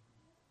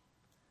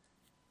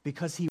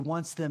 Because he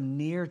wants them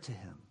near to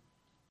him.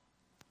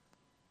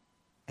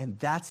 And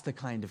that's the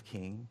kind of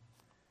king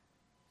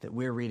that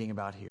we're reading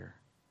about here.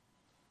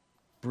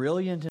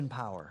 Brilliant in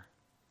power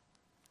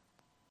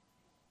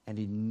and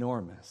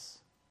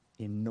enormous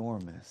in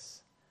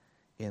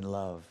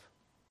love.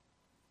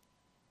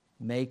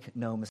 Make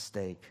no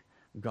mistake,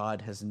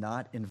 God has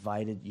not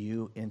invited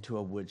you into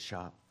a wood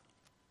shop,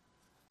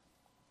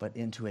 but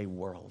into a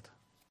world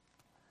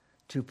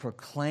to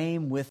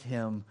proclaim with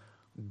him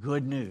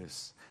good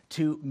news,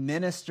 to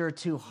minister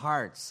to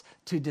hearts,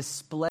 to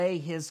display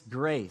his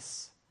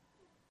grace.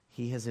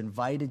 He has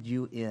invited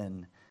you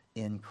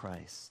in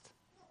Christ.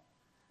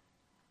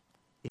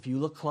 If you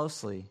look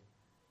closely,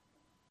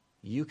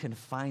 you can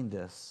find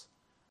this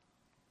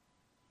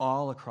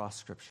all across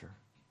Scripture.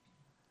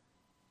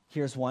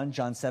 Here's one,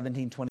 John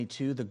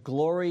 17:22. The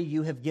glory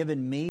you have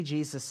given me,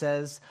 Jesus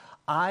says,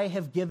 I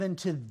have given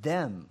to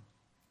them.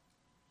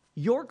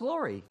 Your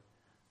glory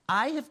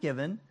I have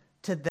given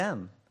to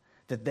them,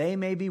 that they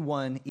may be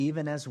one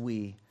even as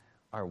we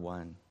are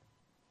one.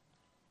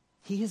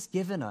 He has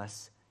given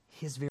us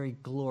his very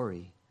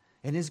glory.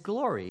 And his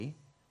glory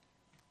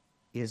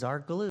is our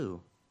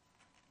glue.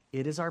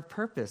 It is our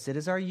purpose. It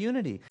is our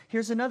unity.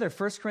 Here's another,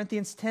 1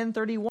 Corinthians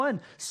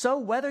 10:31. So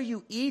whether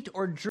you eat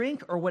or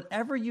drink or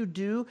whatever you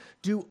do,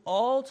 do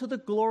all to the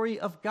glory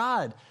of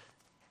God.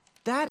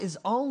 That is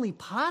only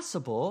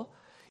possible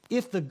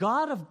if the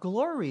God of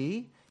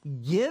glory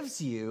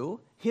gives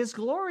you his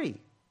glory.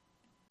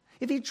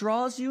 If he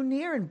draws you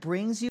near and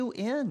brings you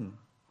in.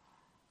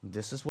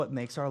 This is what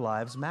makes our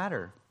lives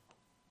matter.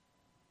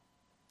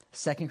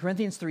 2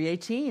 Corinthians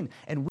 3:18,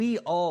 and we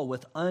all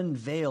with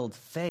unveiled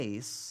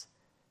face,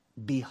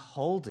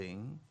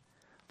 beholding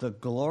the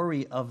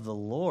glory of the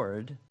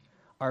Lord,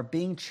 are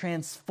being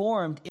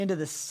transformed into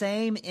the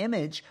same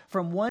image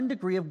from one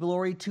degree of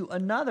glory to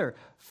another.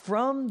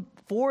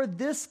 For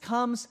this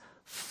comes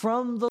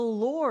from the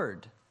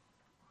Lord,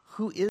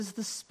 who is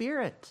the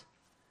Spirit.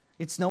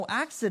 It's no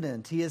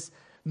accident. He has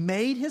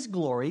made his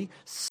glory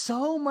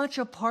so much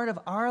a part of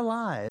our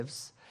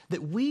lives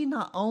that we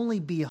not only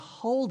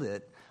behold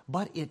it,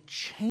 but it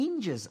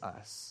changes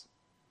us.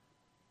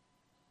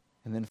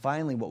 And then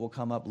finally, what will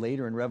come up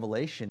later in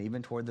Revelation,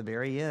 even toward the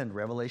very end,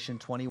 Revelation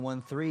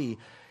 21:3,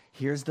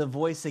 here's the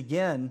voice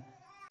again.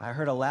 I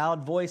heard a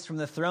loud voice from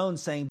the throne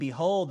saying,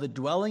 behold, the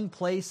dwelling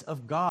place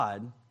of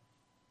God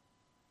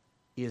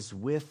is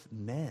with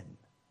men.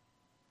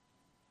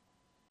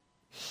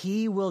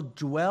 He will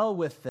dwell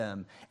with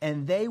them,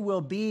 and they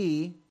will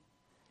be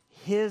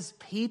his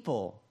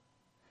people,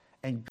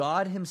 and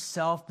God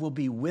himself will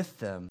be with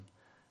them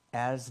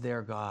as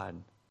their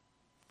God.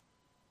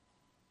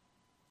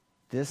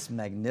 This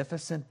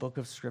magnificent book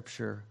of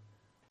Scripture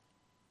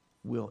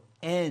will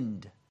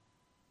end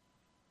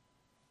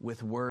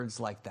with words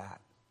like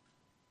that.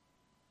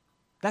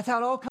 That's how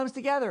it all comes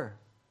together.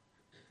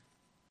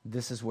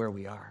 This is where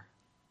we are.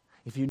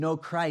 If you know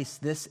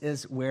Christ, this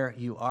is where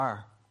you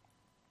are.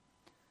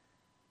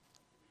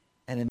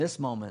 And in this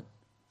moment,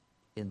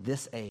 in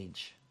this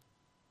age,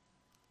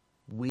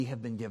 we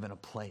have been given a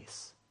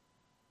place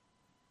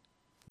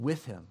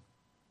with him,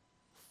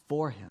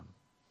 for him,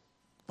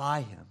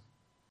 by him.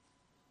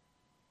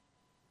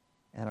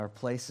 And our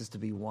place is to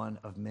be one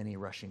of many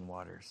rushing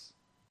waters.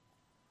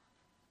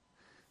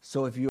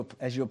 So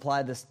as you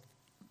apply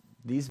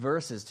these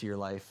verses to your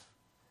life,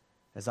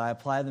 as I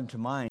apply them to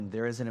mine,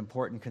 there is an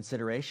important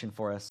consideration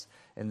for us,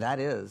 and that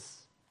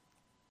is,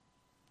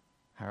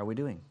 how are we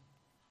doing?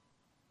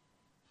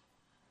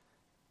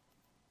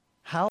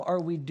 How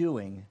are we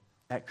doing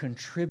at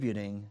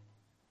contributing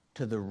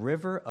to the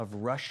river of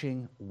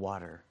rushing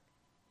water?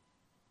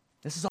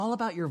 This is all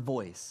about your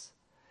voice.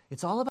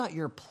 It's all about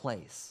your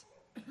place,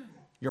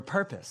 your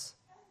purpose,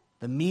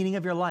 the meaning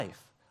of your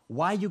life,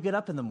 why you get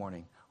up in the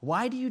morning.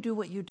 Why do you do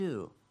what you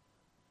do?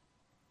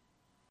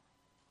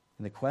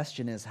 And the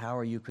question is, how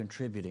are you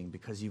contributing?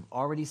 Because you've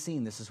already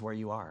seen this is where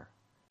you are.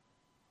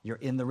 You're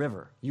in the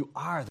river. You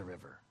are the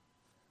river.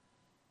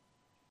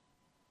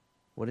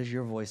 What is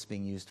your voice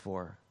being used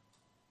for?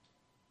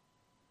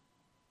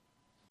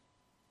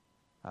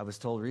 I was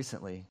told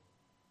recently,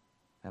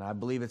 and I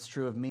believe it's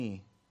true of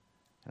me,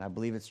 and I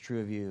believe it's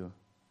true of you,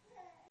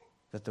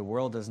 that the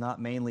world does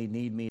not mainly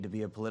need me to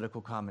be a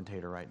political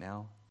commentator right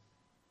now.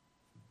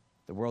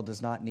 The world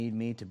does not need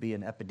me to be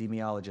an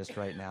epidemiologist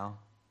right now.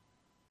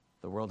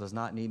 The world does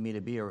not need me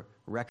to be a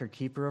record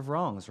keeper of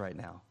wrongs right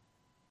now.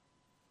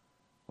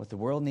 What the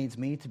world needs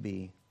me to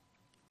be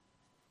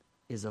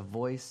is a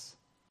voice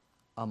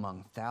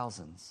among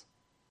thousands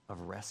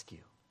of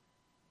rescue.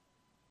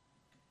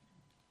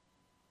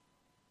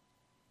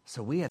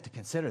 So we have to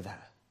consider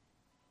that.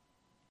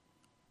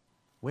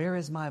 Where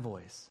is my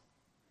voice?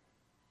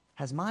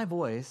 Has my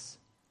voice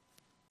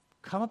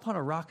come upon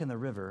a rock in the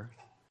river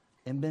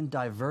and been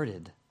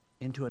diverted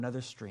into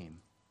another stream?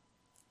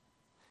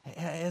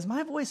 Is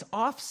my voice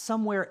off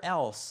somewhere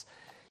else?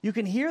 You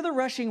can hear the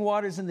rushing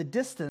waters in the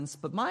distance,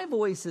 but my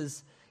voice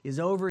is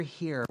over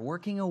here,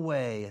 working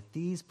away at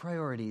these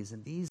priorities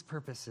and these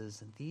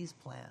purposes and these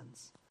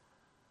plans.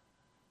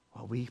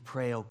 Well, we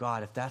pray, oh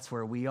God, if that's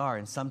where we are,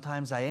 and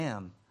sometimes I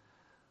am,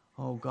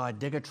 oh God,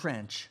 dig a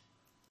trench,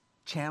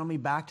 channel me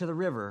back to the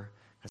river,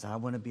 because I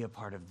want to be a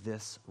part of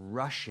this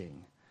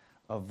rushing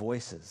of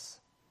voices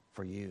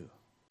for you.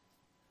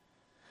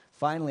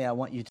 Finally, I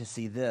want you to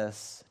see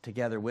this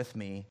together with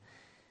me.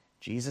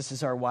 Jesus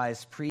is our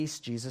wise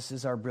priest. Jesus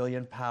is our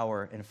brilliant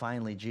power. And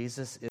finally,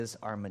 Jesus is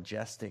our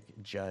majestic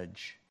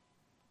judge.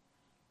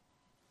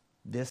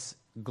 This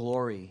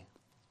glory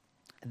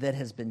that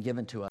has been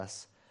given to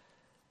us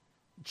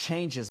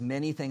changes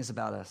many things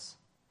about us.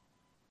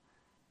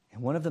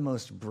 And one of the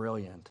most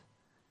brilliant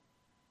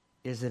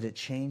is that it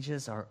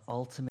changes our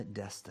ultimate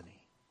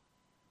destiny.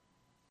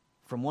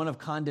 From one of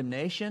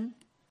condemnation,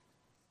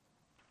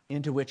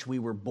 into which we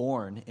were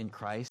born in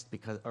Christ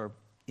or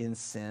in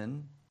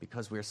sin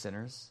because we're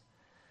sinners.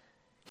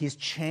 He's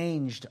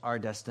changed our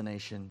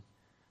destination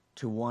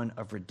to one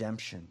of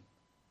redemption.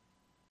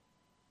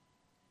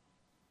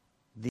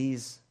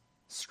 These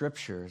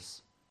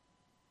scriptures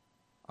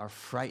are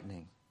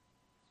frightening.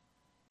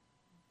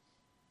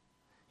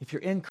 If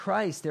you're in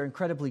Christ, they're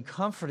incredibly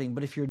comforting,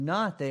 but if you're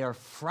not, they are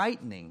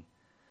frightening.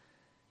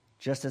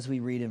 Just as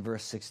we read in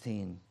verse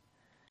 16.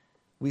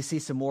 We see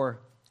some more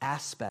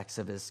aspects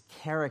of his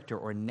character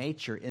or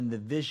nature in the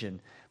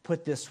vision.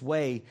 Put this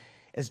way,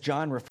 as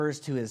John refers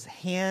to his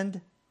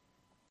hand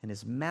and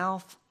his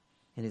mouth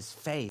and his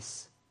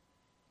face.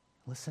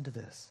 Listen to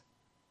this.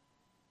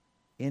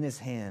 In his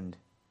hand,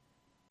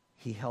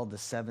 he held the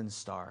 7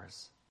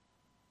 stars.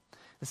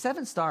 The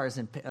 7 stars,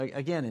 in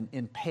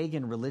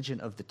pagan religion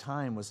of the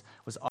time, was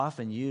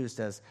often used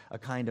as a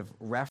kind of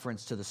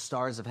reference to the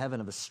stars of heaven,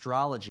 of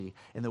astrology,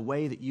 in the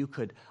way that you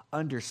could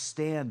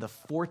understand the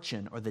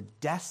fortune or the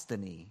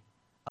destiny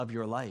of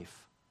your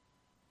life.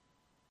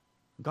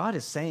 God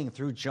is saying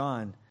through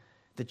John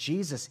that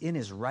Jesus in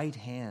his right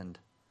hand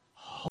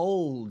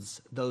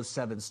holds those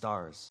 7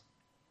 stars.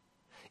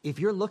 If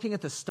you're looking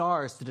at the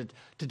stars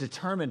to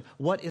determine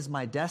what is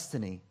my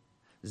destiny,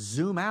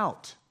 zoom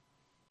out.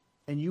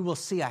 And you will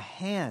see a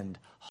hand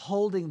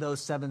holding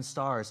those 7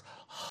 stars,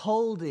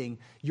 holding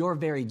your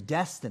very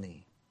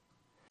destiny.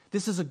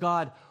 This is a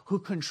God who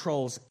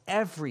controls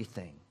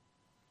everything.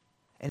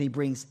 And he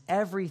brings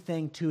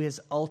everything to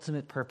his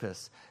ultimate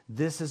purpose.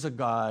 This is a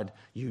God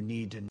you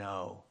need to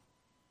know.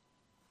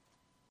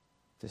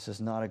 This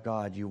is not a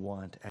God you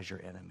want as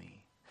your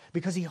enemy.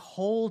 Because he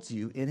holds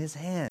you in his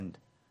hand.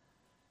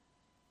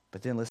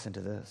 But then listen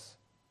to this.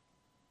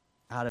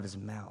 Out of his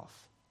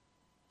mouth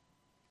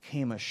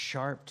came a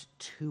sharp,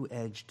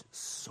 2-edged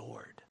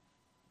sword.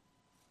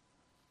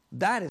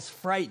 That is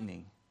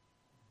frightening.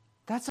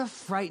 That's a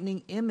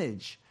frightening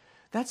image.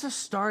 That's a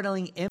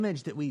startling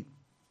image that we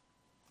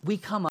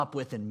come up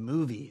with in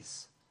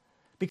movies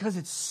because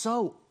it's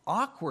so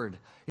awkward.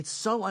 It's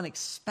so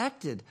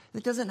unexpected.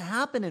 It doesn't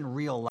happen in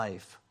real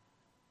life.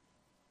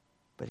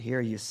 But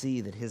here you see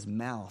that his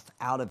mouth,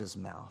 out of his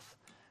mouth,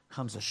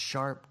 comes a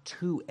sharp,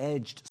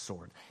 two-edged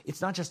sword.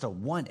 It's not just a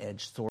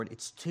one-edged sword,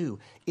 it's two.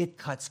 It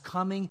cuts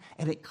coming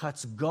and it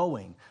cuts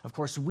going. Of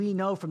course, we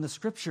know from the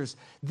scriptures,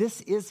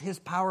 this is his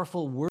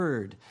powerful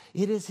word.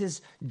 It is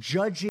his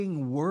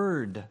judging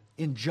word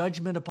in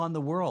judgment upon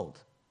the world.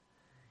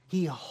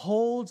 He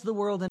holds the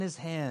world in his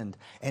hand,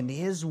 and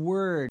his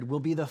word will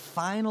be the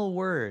final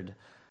word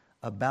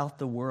about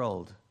the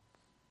world.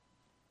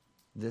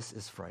 This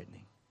is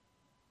frightening.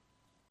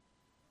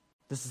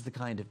 This is the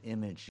kind of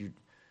image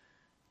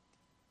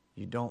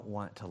you don't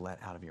want to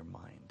let out of your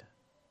mind,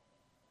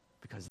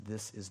 because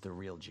this is the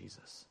real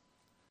Jesus.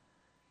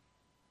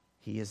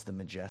 He is the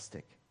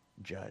majestic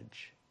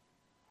judge.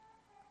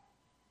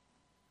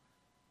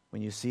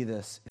 When you see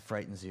this, it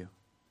frightens you.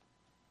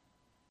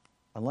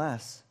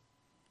 Unless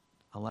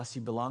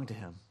you belong to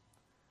him.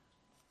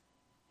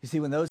 You see,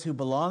 when those who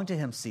belong to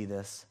him see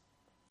this,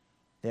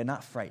 they're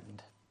not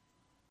frightened.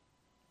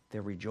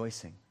 They're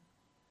rejoicing.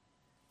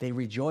 They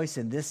rejoice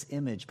in this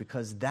image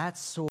because that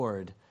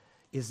sword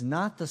is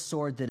not the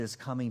sword that is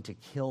coming to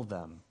kill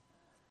them.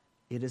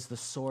 It is the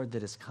sword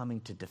that is coming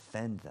to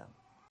defend them.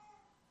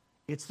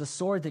 It's the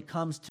sword that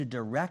comes to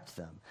direct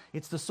them.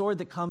 It's the sword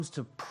that comes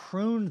to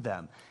prune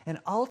them. And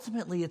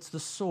ultimately, it's the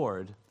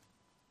sword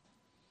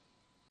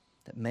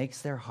that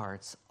makes their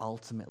hearts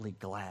ultimately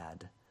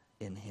glad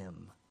in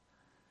him.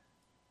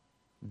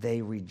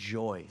 They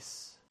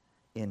rejoice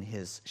in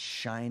his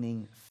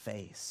shining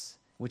face,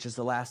 which is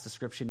the last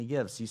description he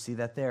gives. You see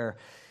that there.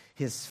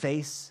 His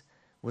face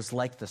was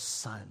like the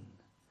sun,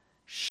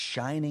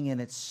 shining in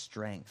its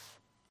strength.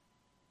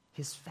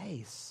 His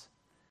face,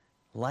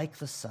 like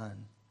the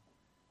sun.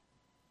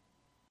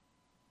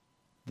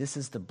 This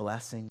is the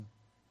blessing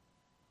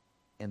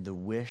and the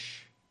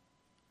wish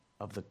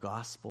of the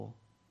gospel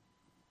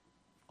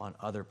on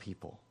other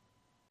people.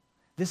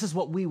 This is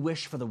what we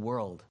wish for the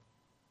world.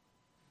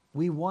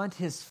 We want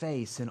his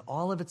face in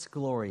all of its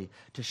glory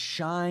to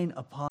shine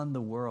upon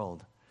the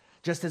world.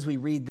 Just as we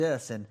read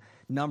this in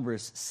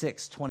Numbers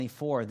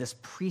 6:24, this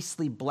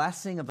priestly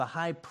blessing of the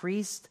high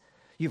priest.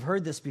 You've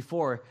heard this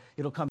before.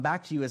 It'll come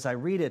back to you as I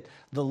read it.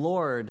 The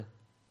Lord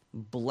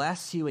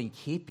bless you and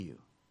keep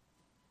you.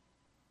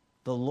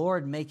 The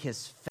Lord make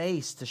his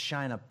face to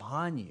shine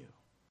upon you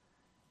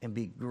and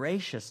be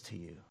gracious to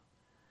you.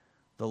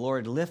 The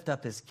Lord lift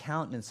up his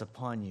countenance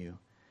upon you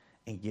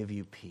and give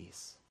you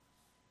peace.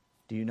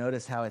 Do you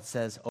notice how it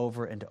says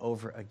over and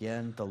over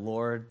again, the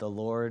Lord, the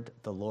Lord,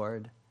 the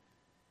Lord?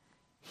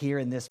 Here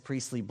in this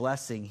priestly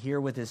blessing, here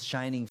with his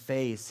shining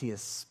face, he is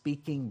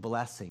speaking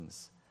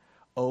blessings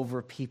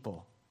over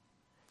people.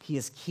 He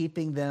is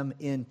keeping them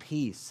in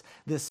peace.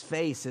 This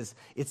face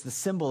it's the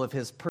symbol of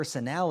his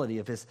personality,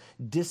 of his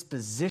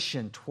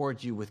disposition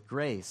toward you with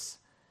grace.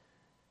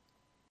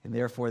 And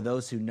therefore,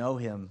 those who know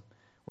him,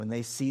 when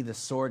they see the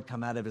sword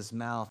come out of his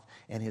mouth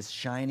and his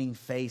shining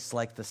face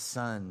like the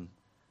sun,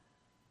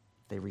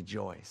 they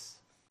rejoice.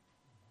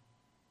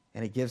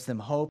 And it gives them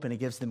hope, and it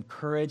gives them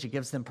courage, it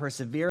gives them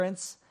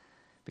perseverance,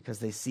 because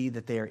they see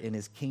that they are in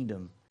his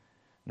kingdom,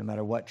 no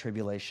matter what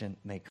tribulation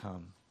may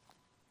come.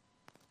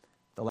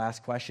 The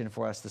last question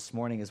for us this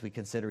morning as we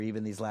consider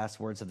even these last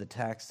words of the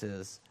text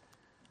is,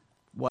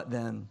 what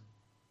then?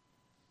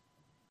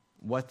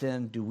 What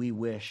then do we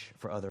wish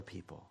for other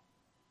people?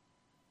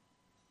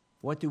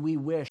 What do we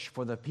wish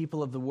for the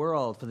people of the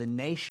world, for the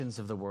nations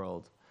of the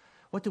world?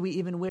 What do we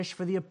even wish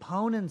for the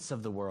opponents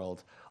of the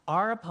world?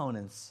 Our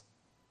opponents.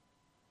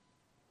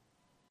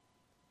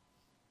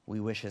 We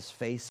wish his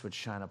face would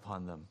shine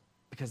upon them,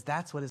 because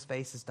that's what his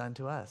face has done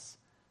to us.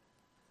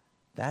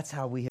 That's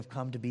how we have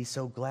come to be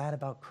so glad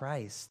about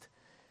Christ.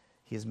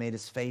 He has made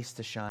his face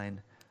to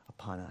shine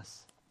upon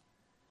us.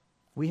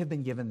 We have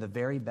been given the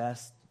very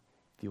best,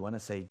 if you want to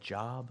say,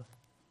 job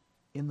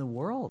in the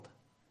world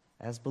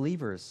as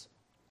believers.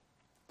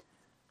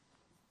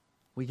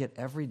 We get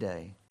every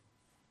day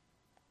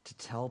to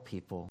tell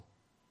people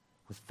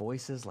with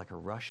voices like a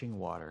rushing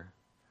water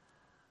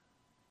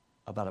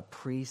about a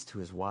priest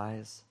who is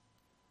wise,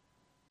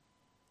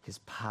 his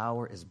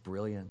power is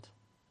brilliant,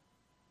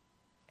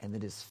 and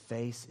that his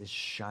face is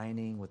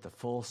shining with the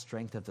full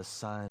strength of the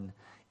sun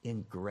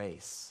in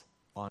grace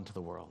onto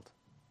the world.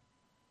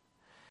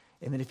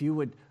 And that if you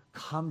would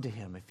come to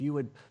him, if you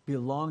would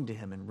belong to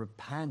him and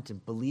repent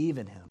and believe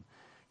in him,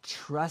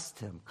 trust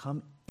him,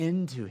 come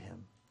into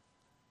him,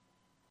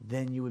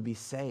 then you would be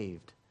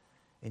saved,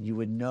 and you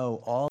would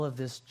know all of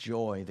this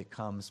joy that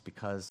comes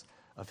because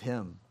of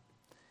him,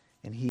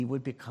 and he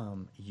would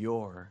become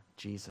your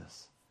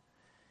Jesus.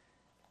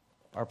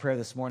 Our prayer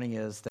this morning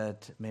is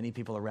that many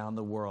people around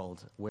the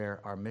world, where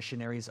our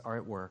missionaries are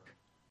at work,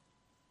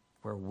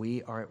 where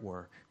we are at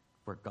work,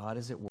 where God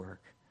is at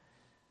work,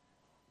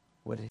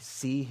 would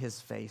see his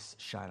face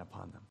shine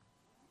upon them.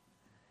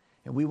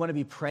 And we want to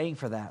be praying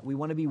for that. We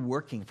want to be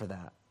working for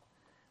that.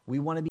 We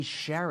want to be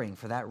sharing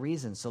for that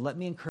reason. So let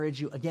me encourage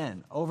you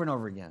again, over and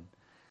over again.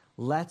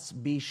 Let's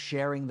be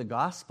sharing the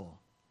gospel.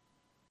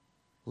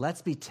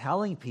 Let's be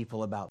telling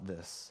people about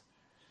this,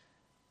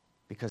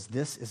 because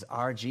this is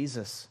our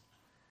Jesus,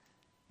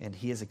 and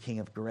he is a King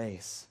of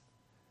grace.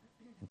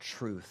 and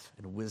truth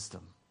and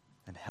wisdom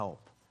and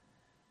help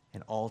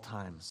in all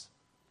times.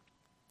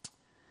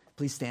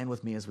 Please stand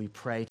with me as we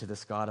pray to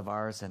this God of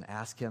ours and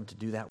ask him to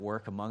do that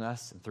work among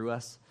us and through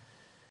us.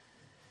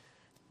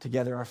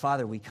 Together, our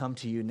Father, we come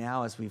to you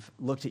now as we've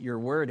looked at your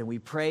word, and we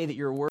pray that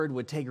your word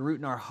would take root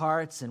in our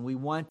hearts, and we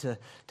want to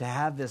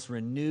have this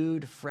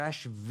renewed,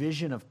 fresh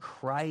vision of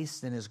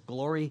Christ and his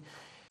glory,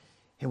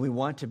 and we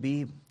want to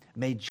be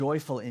made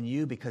joyful in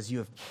you because you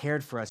have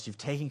cared for us. You've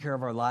taken care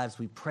of our lives.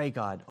 We pray,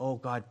 God, oh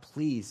God,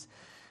 please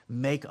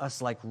make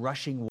us like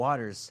rushing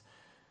waters.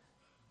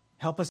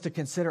 Help us to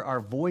consider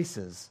our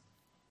voices,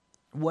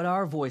 what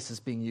our voice is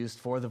being used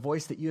for, the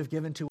voice that you have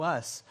given to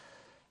us.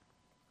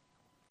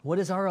 What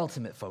is our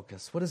ultimate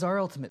focus? What is our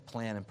ultimate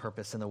plan and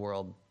purpose in the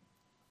world?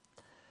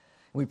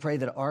 We pray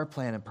that our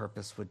plan and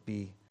purpose would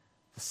be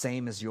the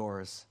same as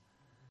yours,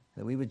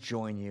 that we would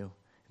join you,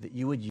 that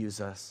you would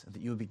use us, and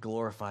that you would be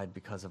glorified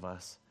because of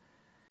us.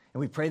 And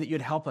we pray that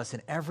you'd help us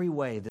in every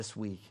way this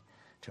week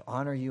to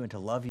honor you and to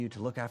love you,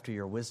 to look after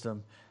your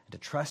wisdom, and to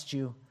trust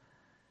you,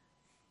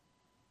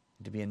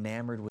 and to be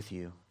enamored with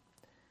you.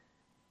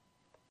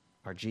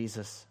 Our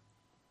Jesus,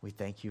 we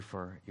thank you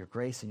for your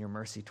grace and your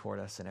mercy toward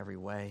us in every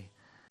way.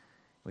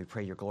 We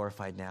pray you're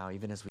glorified now,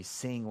 even as we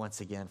sing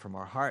once again from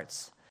our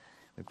hearts.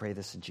 We pray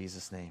this in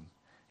Jesus' name.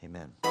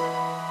 Amen.